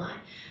aren't online.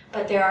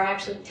 But there are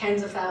actually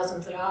tens of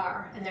thousands that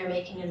are, and they're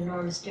making an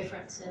enormous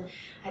difference. And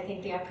I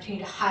think the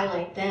opportunity to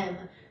highlight them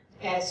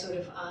as sort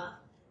of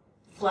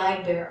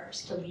flag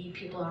bearers to lead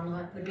people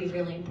online would be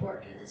really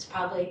important. And it's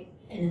probably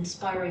an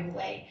inspiring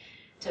way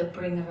to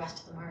bring the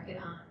rest of the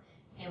market on.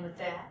 And with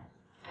that,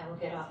 I will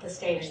get off the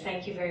stage.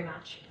 Thank you very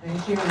much.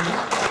 Thank you.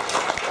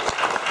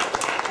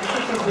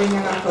 Thank you for bringing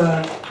up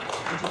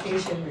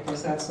education,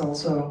 because that's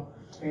also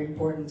very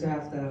important to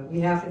have we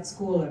have at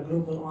school a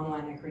global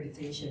online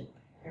accreditation.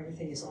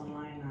 Everything is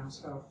online now,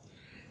 so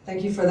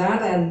thank you for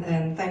that,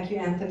 and thank you,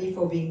 Anthony,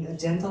 for being a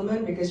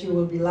gentleman, because you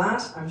will be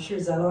last. I'm sure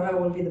Zalora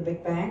will be the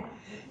big bang.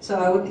 So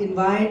I would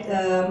invite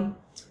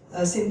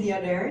Cynthia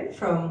Dearin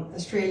from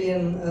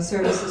Australian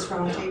Services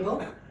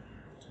Roundtable,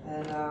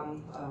 and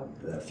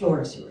the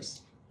floor is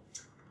yours.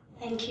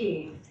 Thank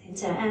you,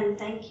 Cynthia, and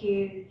thank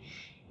you,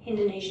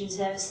 Indonesian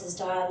Services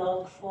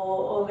Dialogue, for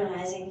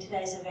organising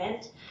today's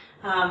event.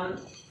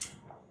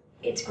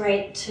 It's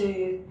great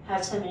to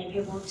have so many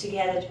people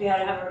together to be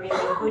able to have a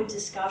really good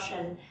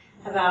discussion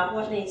about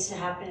what needs to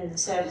happen in the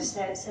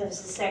services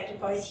sector,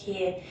 both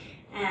here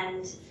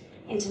and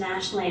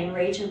internationally and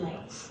regionally.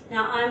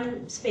 Now,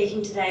 I'm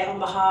speaking today on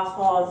behalf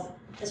of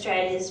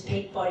Australia's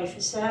peak body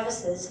for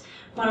services,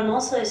 but I'm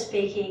also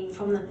speaking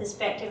from the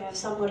perspective of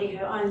somebody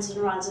who owns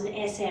and runs an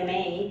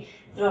SME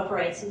that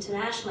operates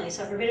internationally.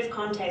 So for a bit of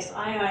context,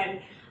 I own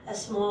a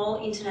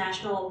small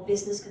international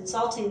business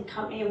consulting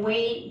company, and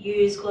we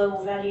use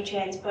global value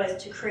chains both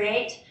to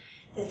create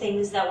the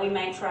things that we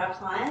make for our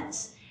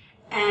clients,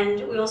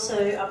 and we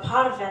also are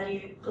part of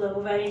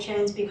global value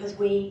chains because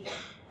we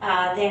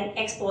then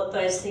export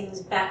those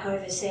things back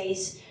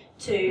overseas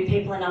to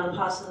people in other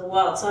parts of the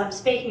world. So I'm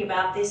speaking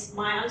about this,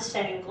 my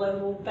understanding of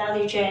global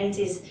value chains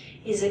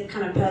is a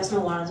kind of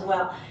personal one as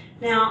well.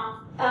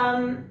 Now,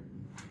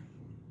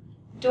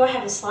 do I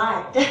have a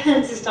slide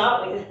to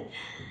start with?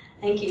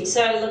 Thank you.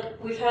 So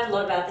look, we've heard a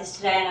lot about this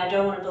today, and I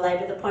don't want to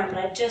belabor the point, but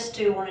I just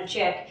do want to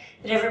check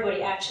that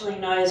everybody actually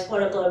knows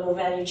what a global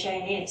value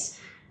chain is.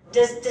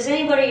 Does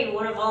anybody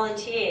want to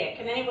volunteer?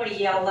 Can anybody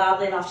yell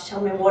loudly enough to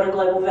tell me what a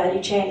global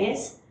value chain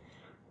is?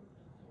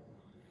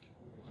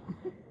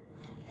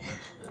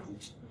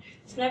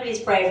 If nobody's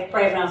brave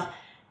enough.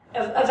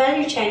 A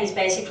value chain is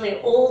basically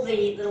all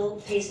the little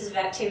pieces of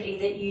activity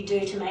that you do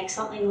to make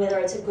something, whether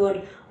it's a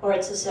good or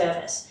it's a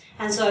service.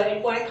 And so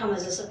it won't come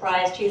as a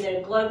surprise to you that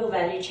a global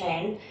value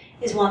chain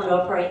is one that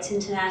operates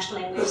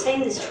internationally. And we've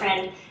seen this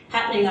trend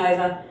happening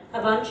over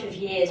a bunch of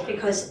years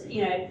because,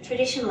 you know,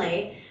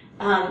 traditionally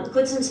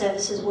goods and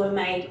services were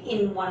made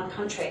in one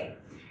country.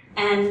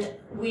 And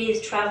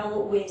with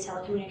travel, with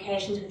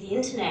telecommunications, with the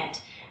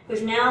internet,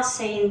 we've now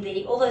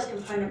seen all those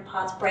component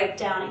parts break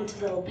down into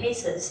little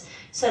pieces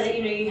so that,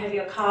 you know, you have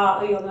your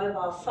car or your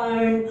mobile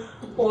phone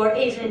or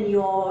even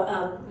your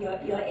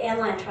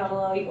airline travel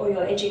or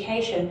your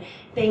education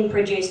being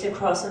produced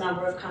across a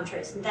number of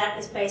countries. And that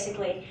is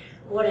basically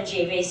what a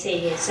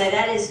GVC is. So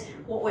that is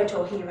what we're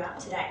talking about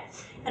today.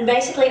 And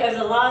basically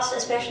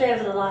especially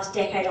over the last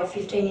decade or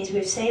 15 years,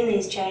 we've seen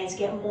these chains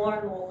get more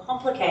and more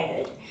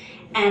complicated,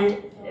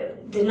 and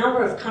the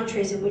number of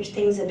countries in which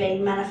things are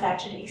being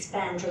manufactured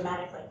expand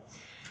dramatically.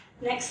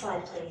 Next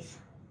slide, please.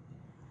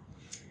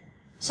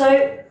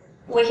 So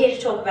we're here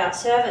to talk about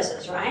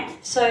services, right?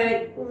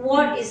 So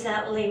what is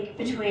that link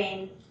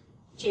between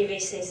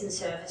GVCs and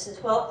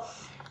services? Well,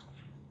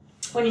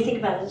 when you think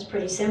about it, it's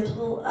pretty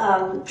simple.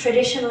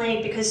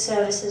 Traditionally, because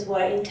services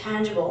were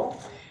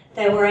intangible,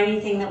 they were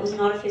anything that was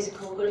not a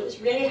physical good, it was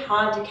really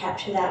hard to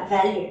capture that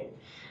value.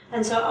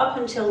 And so up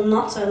until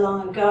not so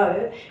long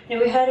ago,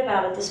 we heard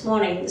about it this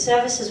morning,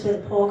 services were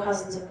the poor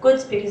cousins of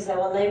goods because they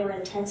were labour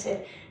intensive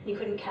and you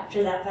couldn't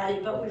capture that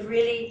value, but we've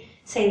really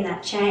seen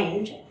that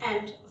change,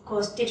 and of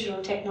course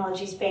digital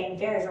technology has been a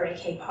very, very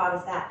key part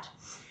of that.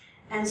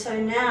 And so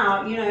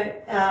now,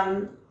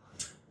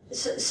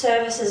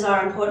 services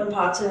are important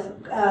parts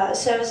of,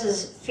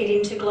 services fit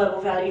into global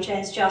value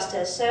chains just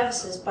as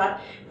services, but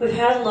we've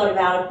heard a lot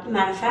about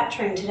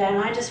manufacturing today, and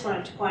I just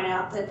wanted to point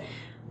out that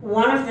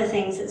one of the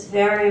things that's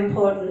very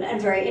important and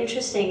very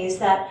interesting is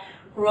that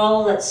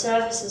role that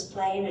services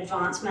play in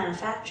advanced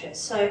manufacture.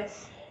 So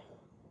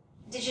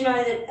did you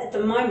know that at the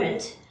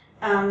moment,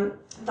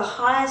 the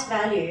highest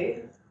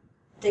value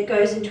that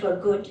goes into a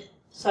good,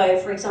 so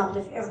for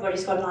example, if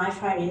everybody's got an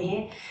iPhone in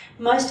here,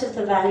 most of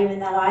the value in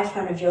that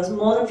iPhone of yours,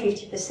 more than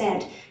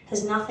 50%,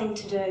 has nothing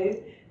to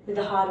do with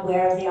the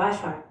hardware of the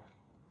iPhone.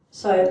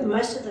 So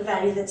most of the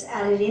value that's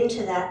added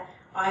into that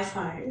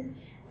iPhone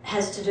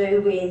has to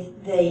do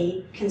with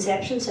the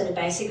conception, so the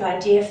basic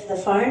idea for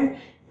the phone,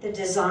 the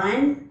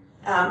design,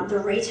 the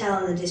retail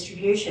and the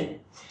distribution.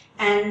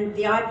 And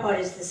the iPod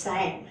is the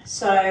same.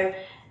 So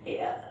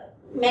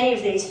many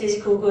of these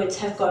physical goods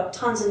have got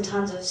tons and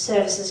tons of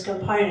services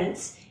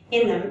components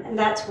in them, and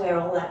that's where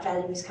all that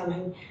value is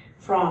coming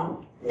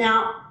from.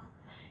 Now,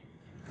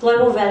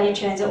 global value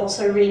chains are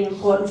also really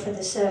important for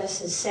the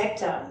services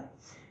sector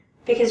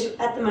because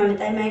at the moment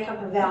they make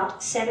up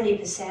about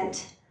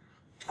 70%.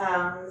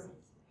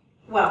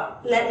 Well,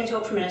 let me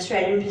talk from an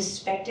Australian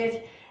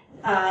perspective.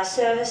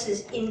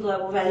 Services in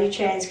global value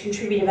chains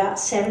contribute about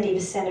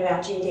 70% of our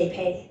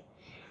GDP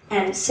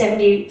and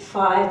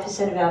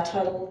 75% of our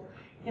total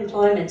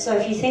employment. So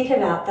if you think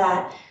about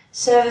that,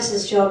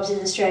 services jobs in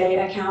Australia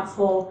account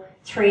for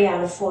 3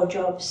 out of 4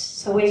 jobs.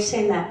 So we've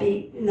seen that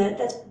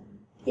that's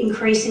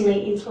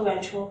increasingly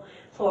influential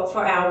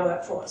for our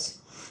workforce.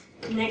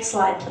 Next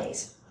slide,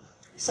 please.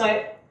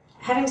 So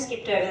having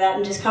skipped over that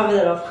and just cover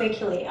that off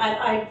quickly,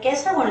 I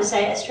guess I want to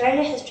say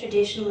Australia has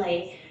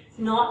traditionally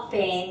not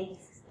been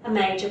a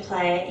major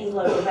player in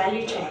global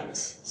value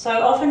chains.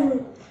 So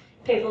often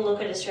people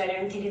look at Australia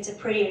and think it's a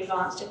pretty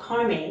advanced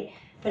economy,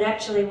 but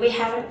actually we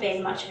haven't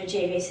been much of a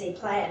GVC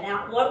player.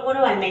 Now, what do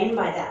I mean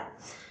by that?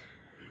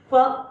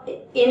 Well,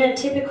 in a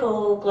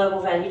typical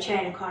global value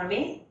chain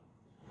economy,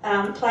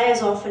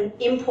 players often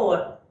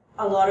import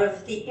a lot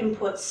of the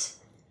inputs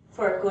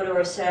for a good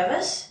or a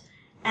service,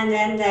 and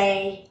then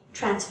they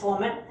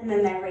transform it, and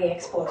then they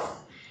re-export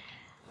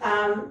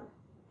it.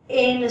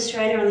 In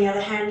Australia, on the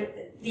other hand,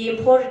 the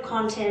imported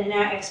content in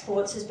our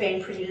exports has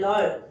been pretty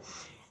low.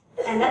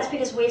 And that's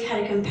because we've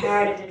had a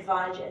comparative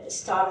advantage at the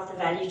start of the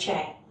value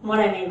chain. What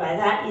I mean by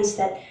that is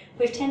that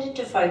we've tended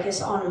to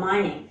focus on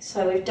mining.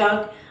 So we've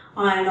dug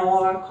iron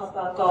ore,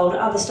 copper, gold,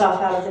 other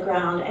stuff out of the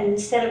ground, and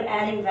instead of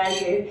adding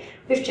value,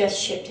 we've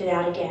just shipped it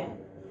out again.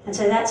 And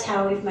so that's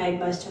how we've made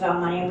most of our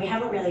money, and we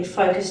haven't really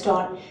focused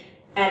on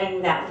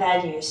adding that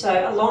value.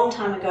 So a long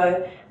time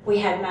ago, we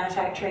had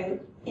manufacturing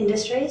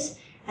industries,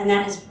 and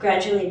that has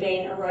gradually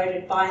been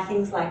eroded by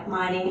things like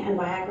mining and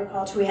by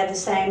agriculture. We had the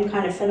same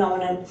kind of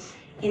phenomenon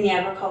in the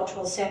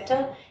agricultural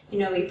sector.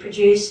 We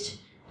produced,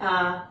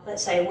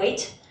 let's say,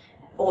 wheat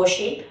or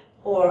sheep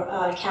or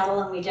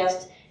cattle, and we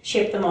just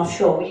shipped them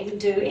offshore. We didn't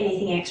do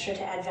anything extra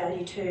to add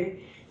value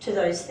to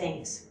those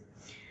things.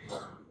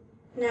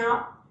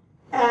 Now,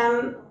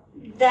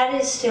 that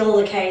is still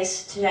the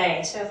case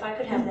today. So if I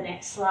could have the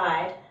next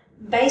slide.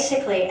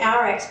 Basically,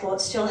 our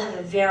exports still have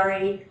a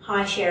very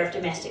high share of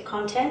domestic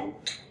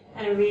content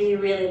and a really,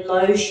 really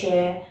low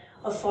share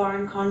of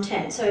foreign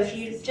content. So if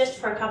you, just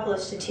for a couple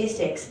of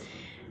statistics,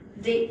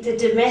 the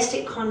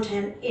domestic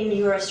content in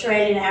your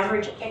Australian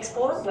average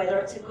export, whether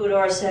it's a good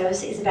or a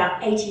service, is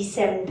about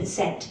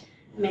 87%.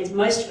 It means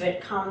most of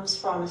it comes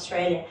from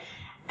Australia.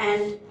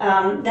 And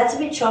that's a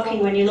bit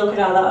shocking when you look at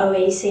other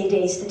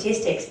OECD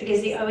statistics,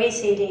 because the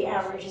OECD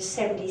average is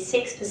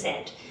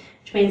 76%,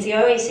 which means the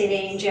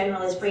OECD in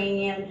general is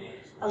bringing in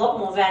a lot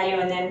more value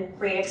and then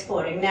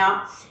re-exporting.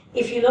 Now,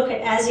 if you look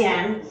at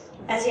ASEAN,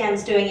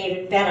 ASEAN's doing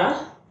even better,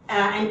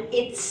 and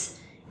its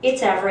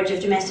average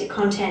of domestic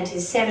content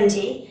is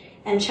 70%,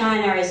 and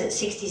China is at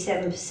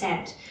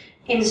 67%.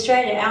 In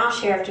Australia, our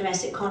share of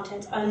domestic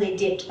content's only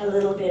dipped a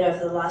little bit over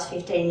the last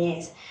 15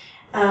 years.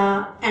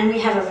 And we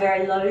have a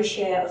very low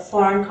share of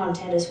foreign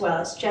content as well.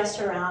 It's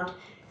just around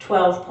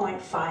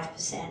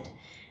 12.5%.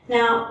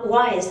 Now,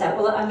 why is that?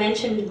 Well, I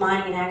mentioned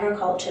mining and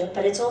agriculture,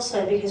 but it's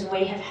also because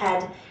we have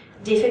had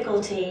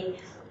difficulty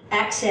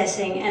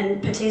accessing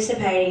and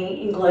participating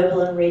in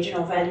global and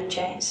regional value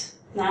chains.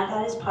 Now,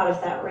 that is part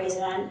of that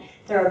reason, and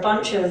there are a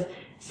bunch of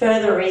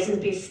further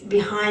reasons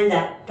behind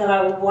that I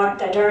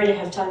don't really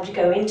have time to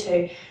go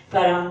into,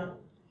 but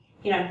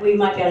we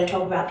might be able to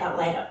talk about that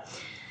later.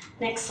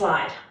 Next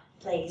slide,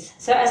 please.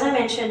 So as I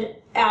mentioned,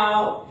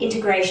 our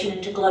integration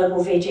into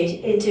global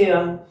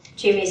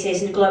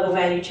GVCs and global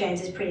value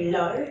chains is pretty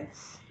low.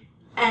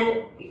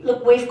 And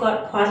look, we've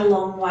got quite a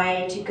long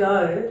way to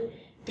go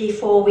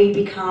before we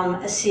become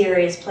a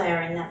serious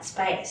player in that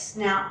space.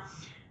 Now,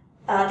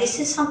 this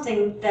is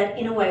something that,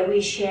 in a way,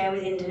 we share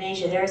with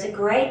Indonesia. There is a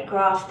great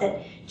graph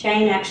that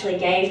Jane actually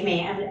gave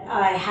me, and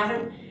I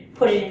haven't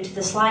put it into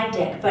the slide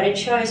deck, but it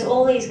shows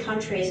all these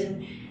countries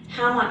and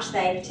how much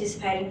they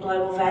participate in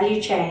global value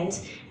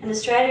chains. And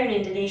Australia and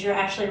Indonesia are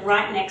actually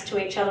right next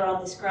to each other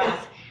on this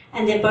graph,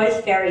 and they're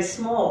both very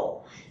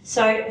small.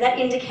 So that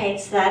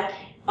indicates that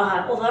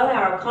although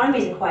our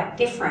economies are quite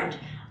different,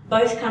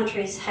 both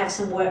countries have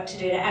some work to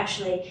do to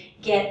actually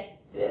get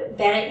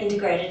better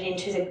integrated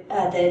into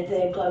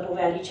the global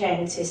value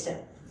chain system.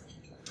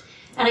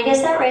 And I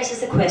guess that raises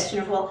the question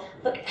of, well,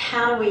 look,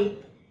 how do we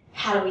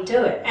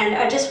do it? And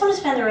I just want to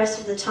spend the rest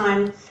of the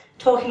time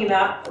talking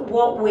about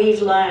what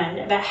we've learned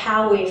about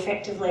how we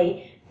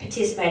effectively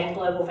participate in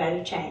global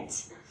value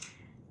chains.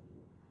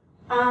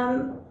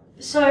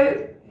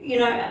 So, you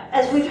know,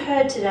 as we've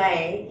heard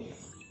today,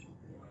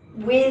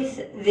 with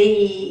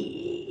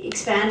the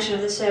expansion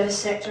of the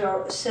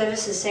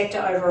services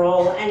sector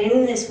overall, and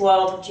in this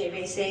world of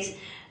GVCs,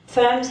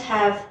 firms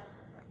have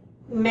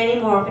many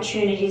more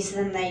opportunities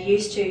than they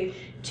used to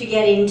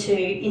get into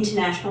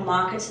international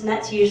markets, and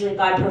that's usually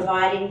by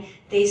providing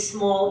these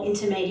small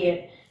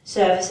intermediate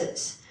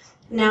services.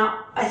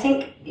 Now, I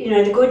think, you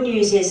know, the good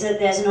news is that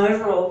there's an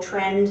overall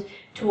trend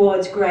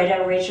towards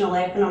greater regional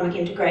economic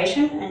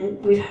integration,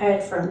 and we've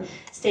heard from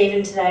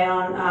Stephen today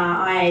on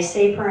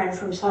IACPA and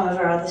from some of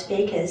our other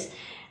speakers.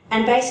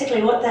 And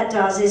basically what that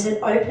does is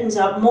it opens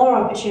up more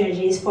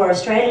opportunities for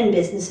Australian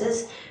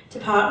businesses to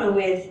partner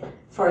with,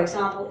 for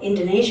example,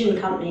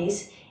 Indonesian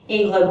companies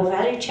in global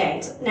value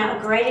chains. Now,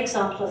 a great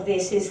example of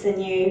this is the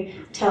new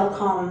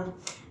Telkom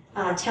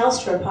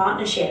Telstra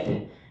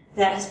partnership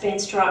that has been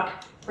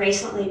struck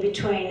recently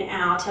between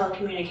our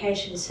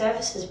telecommunications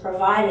services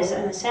providers,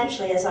 and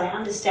essentially, as I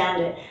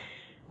understand it,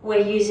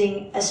 we're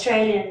using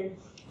Australian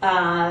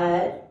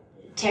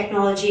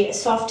technology,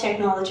 soft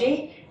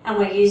technology, and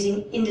we're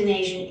using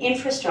Indonesian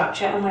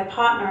infrastructure, and we're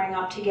partnering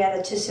up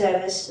together to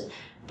service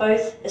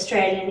both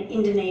Australian,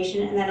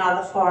 Indonesian, and then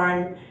other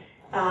foreign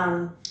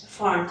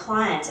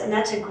clients. And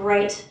that's a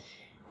great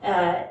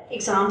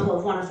example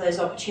of one of those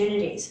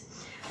opportunities.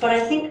 But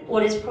I think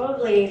what is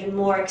probably even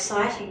more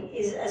exciting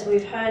is, as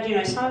we've heard, you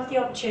know, some of the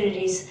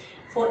opportunities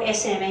for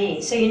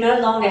SMEs. So you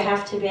no longer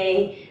have to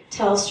be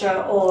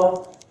Telstra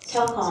or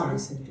Telkom. Sorry,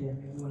 Cynthia,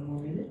 one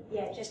more minute.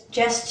 Yeah,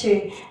 just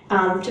to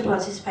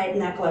participate in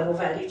that global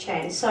value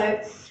chain. So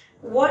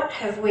what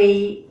have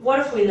we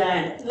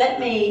learned?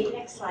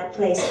 Next slide,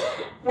 please.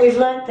 We've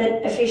learned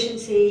that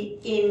efficiency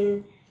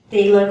in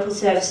the local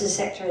services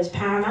sector is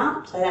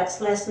paramount. So that's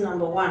lesson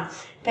number one.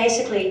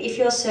 Basically, if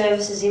your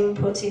services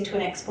inputs into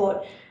an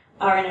export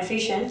are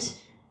inefficient,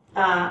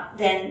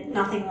 then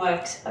nothing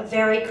works. A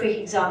very quick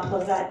example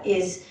of that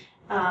is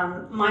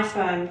my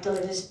firm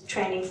delivers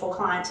training for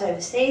clients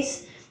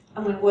overseas,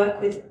 and we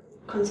work with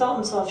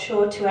consultants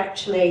offshore to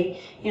actually,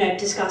 you know,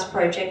 discuss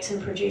projects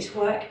and produce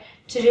work.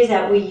 To do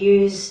that, we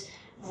use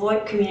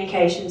VoIP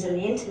communications and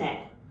the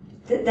internet.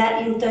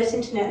 Those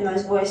internet and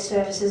those voice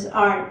services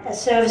are a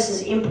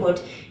services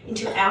input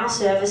into our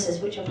services,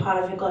 which are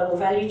part of a global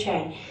value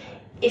chain.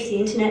 If the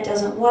internet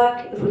doesn't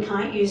work, if we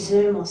can't use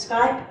Zoom or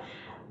Skype,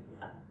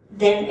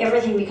 then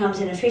everything becomes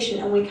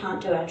inefficient and we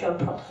can't do our job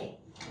properly.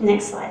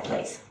 Next slide,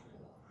 please.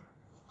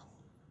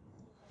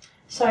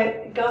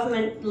 So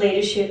government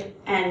leadership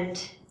and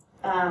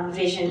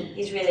vision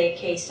is really a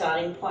key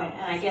starting point.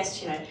 And I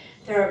guess, you know,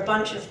 there are a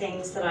bunch of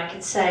things that I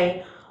could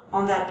say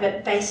on that,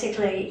 but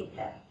basically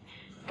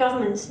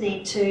governments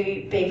need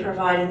to be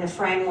providing the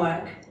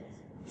framework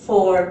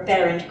for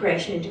better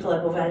integration into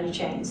global value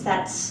chains.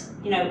 That's,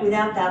 you know,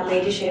 without that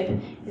leadership,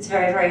 it's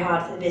very, very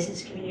hard for the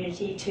business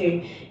community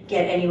to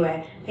get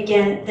anywhere.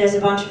 Again, there's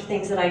a bunch of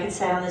things that I could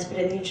say on this, but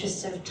in the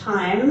interest of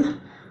time,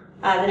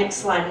 the next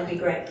slide would be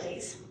great,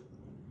 please.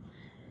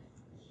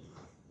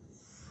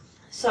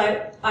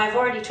 So I've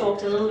already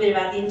talked a little bit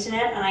about the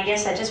internet, and I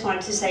guess I just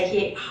wanted to say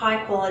here,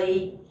 high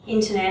quality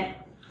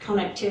internet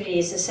connectivity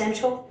is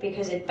essential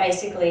because it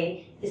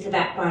basically is the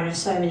backbone of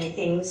so many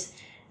things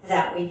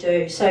that we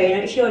do. So, you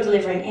know, if you're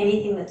delivering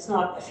anything that's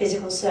not a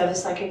physical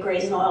service like a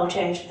grease and oil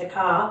change for the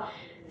car,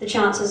 the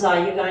chances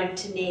are you're going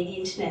to need the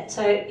internet.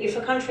 So if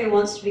a country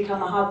wants to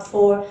become a hub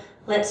for,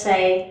 let's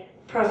say,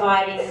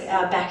 providing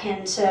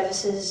back-end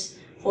services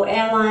for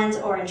airlines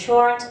or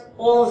insurance,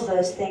 all of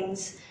those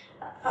things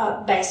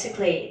are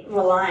basically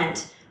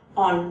reliant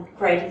on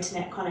great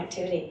internet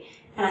connectivity.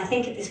 And I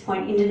think at this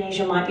point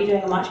Indonesia might be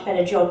doing a much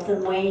better job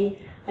than we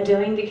are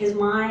doing, because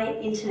my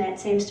internet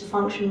seems to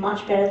function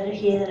much better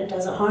here than it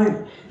does at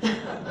home.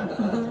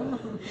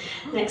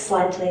 Next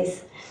slide,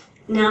 please.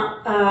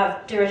 Now,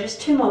 there are just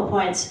two more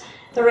points.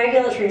 The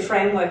regulatory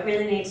framework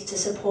really needs to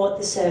support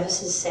the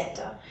services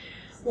sector.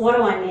 What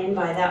do I mean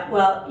by that?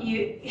 Well,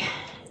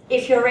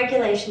 if your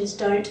regulations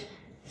don't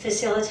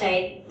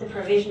facilitate the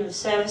provision of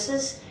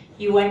services,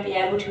 you won't be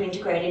able to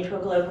integrate into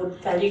a global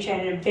value chain.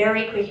 And a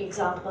very quick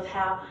example of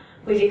how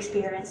we've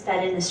experienced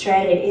that in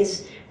Australia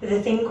is with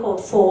a thing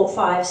called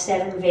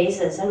 457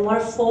 visas. And what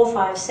a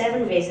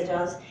 457 visa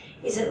does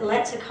is it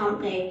lets a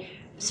company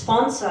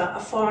sponsor a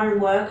foreign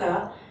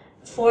worker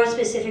for a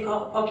specific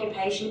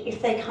occupation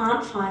if they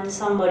can't find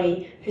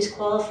somebody who's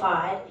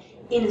qualified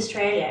in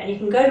Australia. And you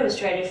can go to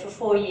Australia for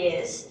 4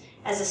 years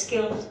as a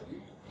skilled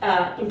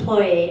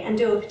employee and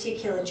do a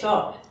particular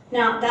job.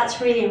 Now, that's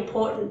really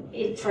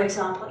important, for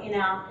example, in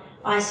our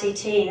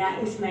ICT, in our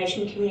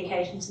information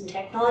communications and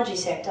technology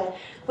sector.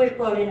 We've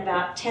brought in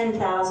about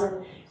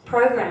 10,000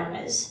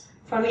 programmers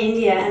from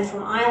India and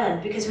from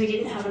Ireland because we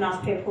didn't have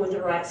enough people with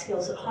the right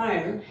skills at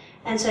home.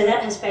 And so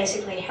that has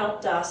basically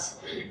helped us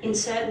in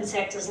certain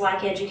sectors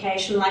like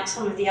education, like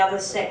some of the other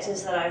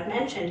sectors that I've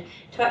mentioned,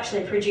 to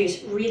actually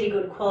produce really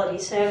good quality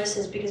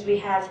services because we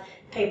have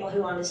people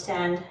who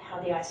understand how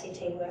the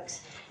ICT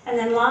works. And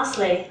then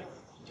lastly,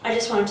 I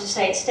just wanted to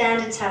say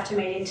standards have to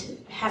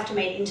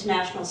meet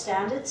international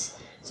standards.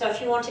 So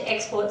if you want to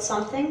export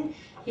something,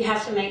 you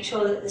have to make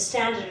sure that the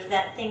standard of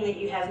that thing that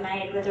you have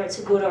made, whether it's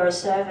a good or a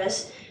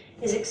service,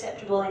 is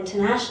acceptable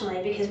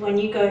internationally, because when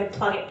you go to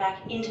plug it back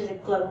into the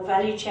global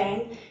value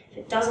chain, if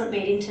it doesn't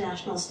meet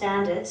international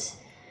standards,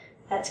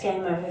 that's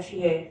game over for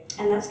you.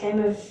 And that's game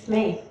over for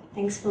me.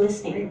 Thanks for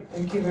listening.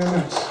 Thank you very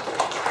much.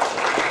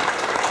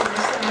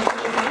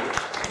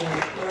 The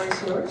floor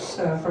is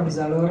yours from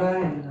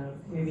Zalora, and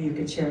maybe you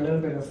could share a little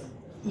bit of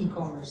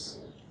e-commerce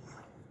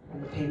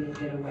and the payment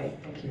getaway.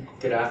 Thank you.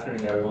 Good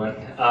afternoon, everyone.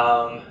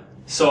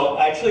 So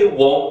I actually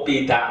won't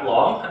be that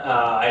long.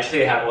 I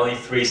actually have only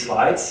 3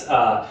 slides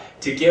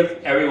to give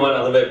everyone a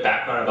little bit of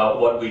background about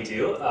what we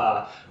do.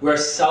 We're a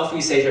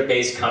Southeast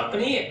Asia-based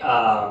company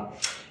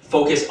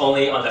focused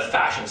only on the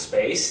fashion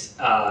space,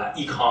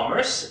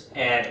 e-commerce,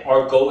 and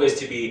our goal is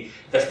to be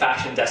the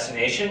fashion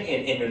destination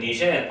in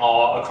Indonesia and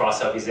all across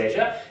Southeast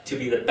Asia to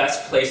be the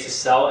best place to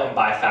sell and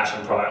buy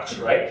fashion products,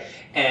 right?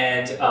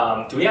 And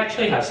do we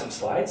actually have some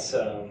slides?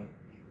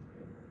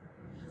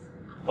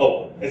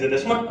 Oh, is it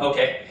this one?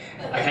 Okay.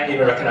 I can't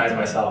even recognize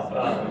myself.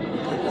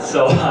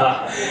 So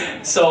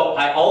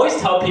I always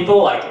tell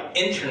people, like,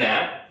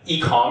 internet,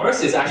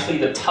 e-commerce is actually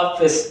the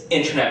toughest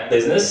internet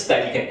business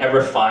that you can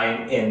ever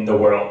find in the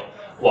world.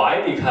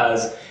 Why?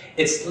 Because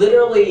it's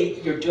literally,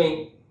 you're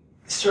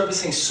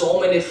servicing so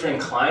many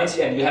different clients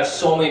and you have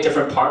so many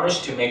different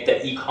partners to make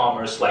the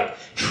e-commerce like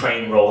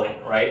train rolling,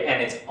 right?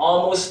 And it's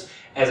almost,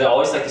 as I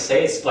always like to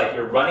say, it's like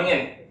you're running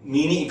a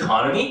mini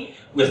economy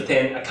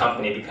within a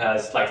company,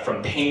 because like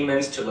from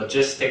payments to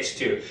logistics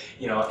to,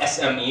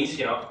 SMEs,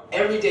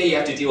 every day you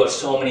have to deal with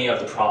so many of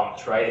the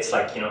problems, right? It's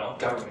like,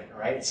 government,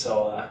 right?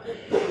 So,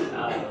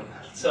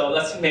 so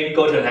let's maybe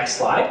go to the next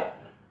slide.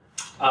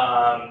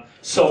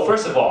 So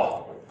first of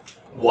all,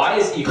 why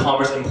is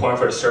e-commerce important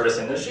for the service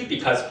industry?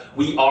 Because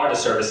we are the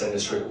service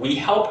industry. We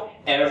help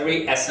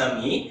every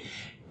SME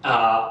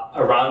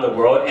around the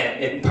world,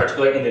 and in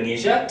particular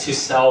Indonesia, to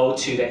sell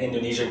to the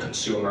Indonesian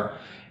consumer.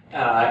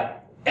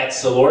 At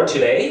Zalora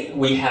today,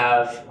 we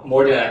have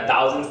more than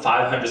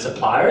 1,500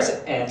 suppliers,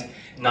 and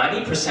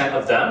 90%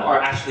 of them are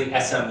actually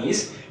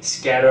SMEs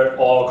scattered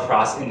all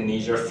across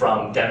Indonesia,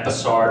 from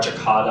Denpasar,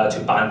 Jakarta to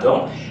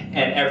Bandung.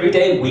 And every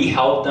day we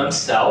help them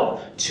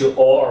sell to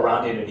all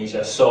around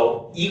Indonesia.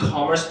 So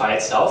e-commerce by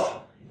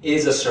itself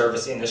is a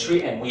service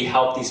industry, and we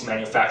help these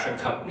manufacturing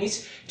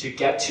companies to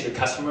get to the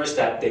customers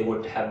that they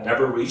would have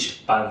never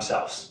reached by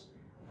themselves.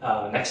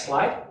 Next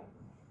slide.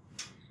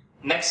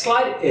 Next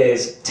slide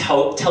is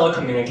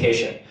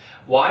telecommunication.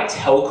 Why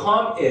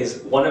telecom is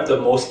one of the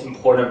most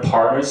important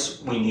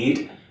partners we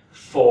need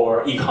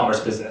for e-commerce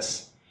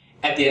business.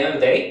 At the end of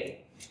the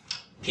day,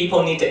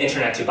 people need the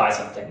internet to buy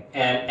something.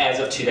 And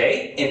as of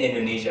today, in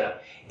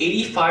Indonesia,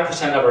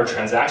 85% of our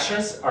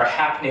transactions are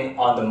happening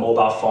on the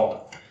mobile phone.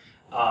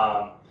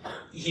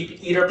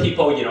 Either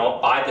people,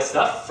 buy the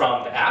stuff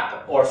from the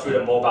app or through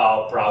the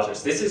mobile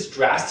browsers. This is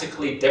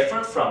drastically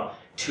different from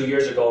 2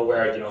 years ago,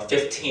 where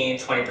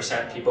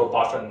 15–20% people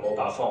bought from the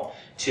mobile phone.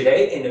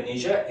 Today,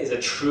 Indonesia is a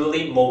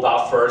truly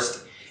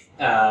mobile-first,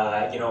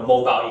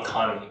 mobile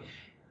economy.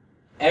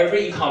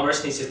 Every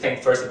e-commerce needs to think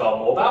first about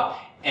mobile,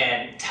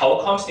 and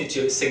telecoms need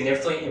to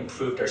significantly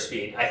improve their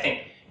speed. I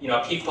think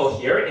people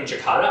here in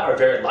Jakarta are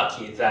very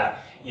lucky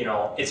that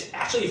it's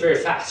actually very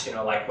fast.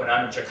 Like when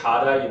I'm in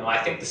Jakarta, I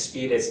think the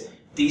speed is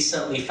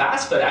decently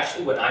fast, but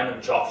actually when I'm in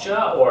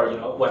Jogja or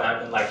when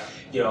I'm in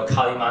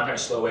Kalimantan or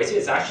Sulawesi,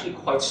 it's actually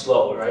quite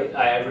slow, right?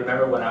 I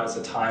remember when I was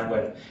a time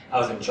when I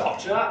was in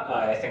Jogja,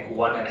 I think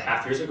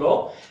 1.5 years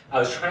ago, I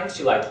was trying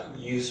to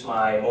use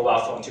my mobile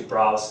phone to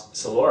browse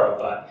Zalora,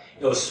 but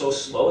it was so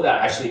slow that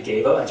I actually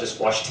gave up and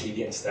just watched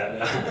TV instead.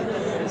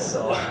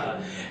 So,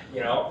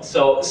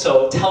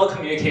 so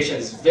telecommunication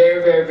is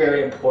very, very,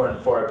 very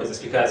important for our business,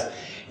 because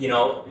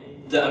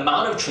the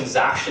amount of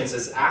transactions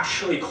is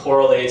actually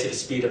correlated to the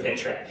speed of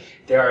internet.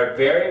 There are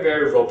very,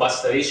 very robust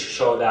studies to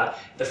show that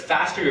the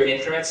faster your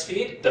internet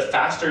speed, the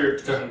faster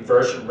the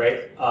conversion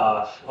rate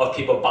of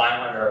people buying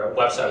on your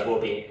website will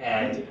be.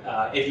 And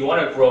if you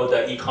want to grow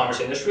the e-commerce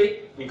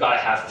industry, you got to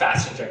have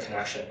fast internet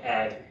connection,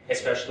 and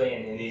especially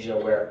in Indonesia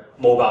where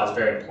mobile is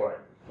very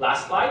important.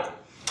 Last slide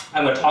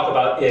I'm going to talk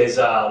about is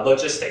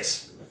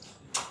logistics.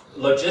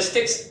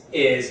 Logistics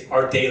is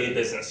our daily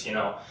business, you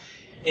know.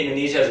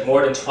 Indonesia has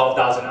more than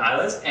 12,000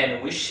 islands,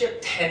 and we ship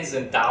tens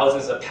and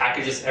thousands of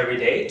packages every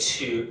day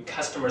to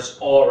customers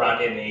all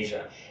around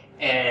Indonesia.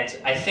 And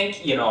I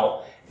think, you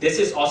know, this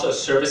is also a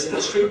service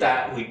industry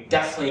that we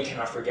definitely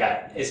cannot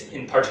forget,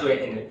 in particular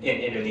in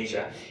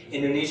Indonesia.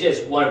 Indonesia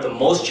is one of the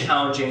most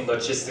challenging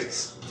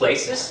logistics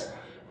places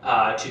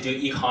to do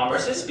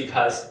e-commerces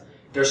because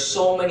there's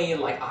so many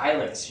like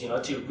islands, you know.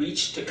 To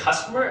reach the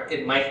customer,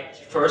 it might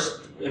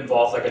first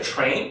involve like a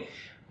train,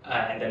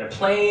 and then a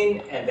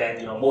plane, and then,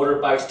 you know,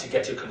 motorbikes to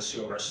get to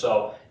consumers.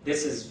 So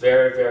this is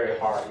very, very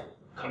hard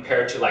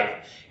compared to,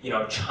 like, you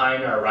know,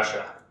 China or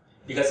Russia.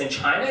 Because in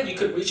China, you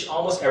could reach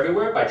almost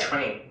everywhere by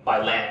train, by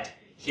land.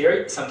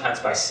 Here, sometimes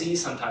by sea,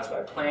 sometimes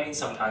by plane,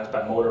 sometimes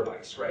by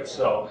motorbikes, right?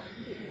 So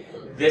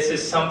this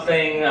is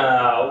something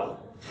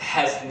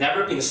has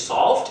never been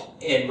solved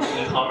in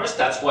e-commerce.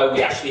 That's why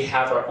we actually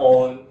have our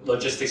own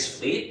logistics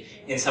fleet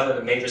in some of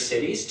the major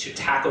cities to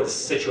tackle the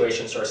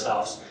situations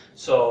ourselves.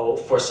 So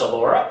for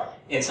Zalora,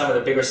 in some of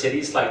the bigger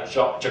cities like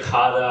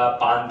Jakarta,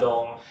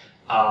 Bandung,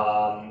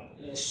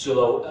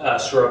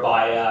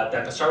 Surabaya,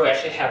 Denpasar, we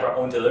actually have our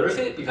own delivery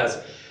fleet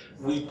because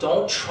we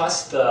don't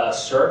trust the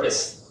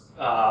service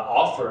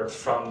offered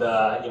from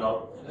the, you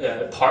know,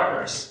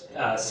 partners.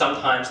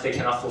 Sometimes they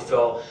cannot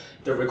fulfill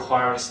the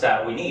requirements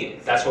that we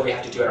need. That's what we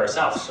have to do it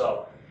ourselves.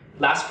 So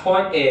last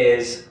point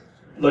is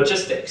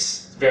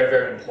logistics. Very,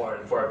 very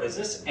important for our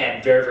business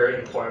and very, very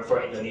important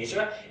for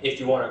Indonesia if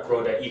you want to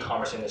grow the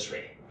e-commerce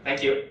industry.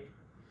 Thank you.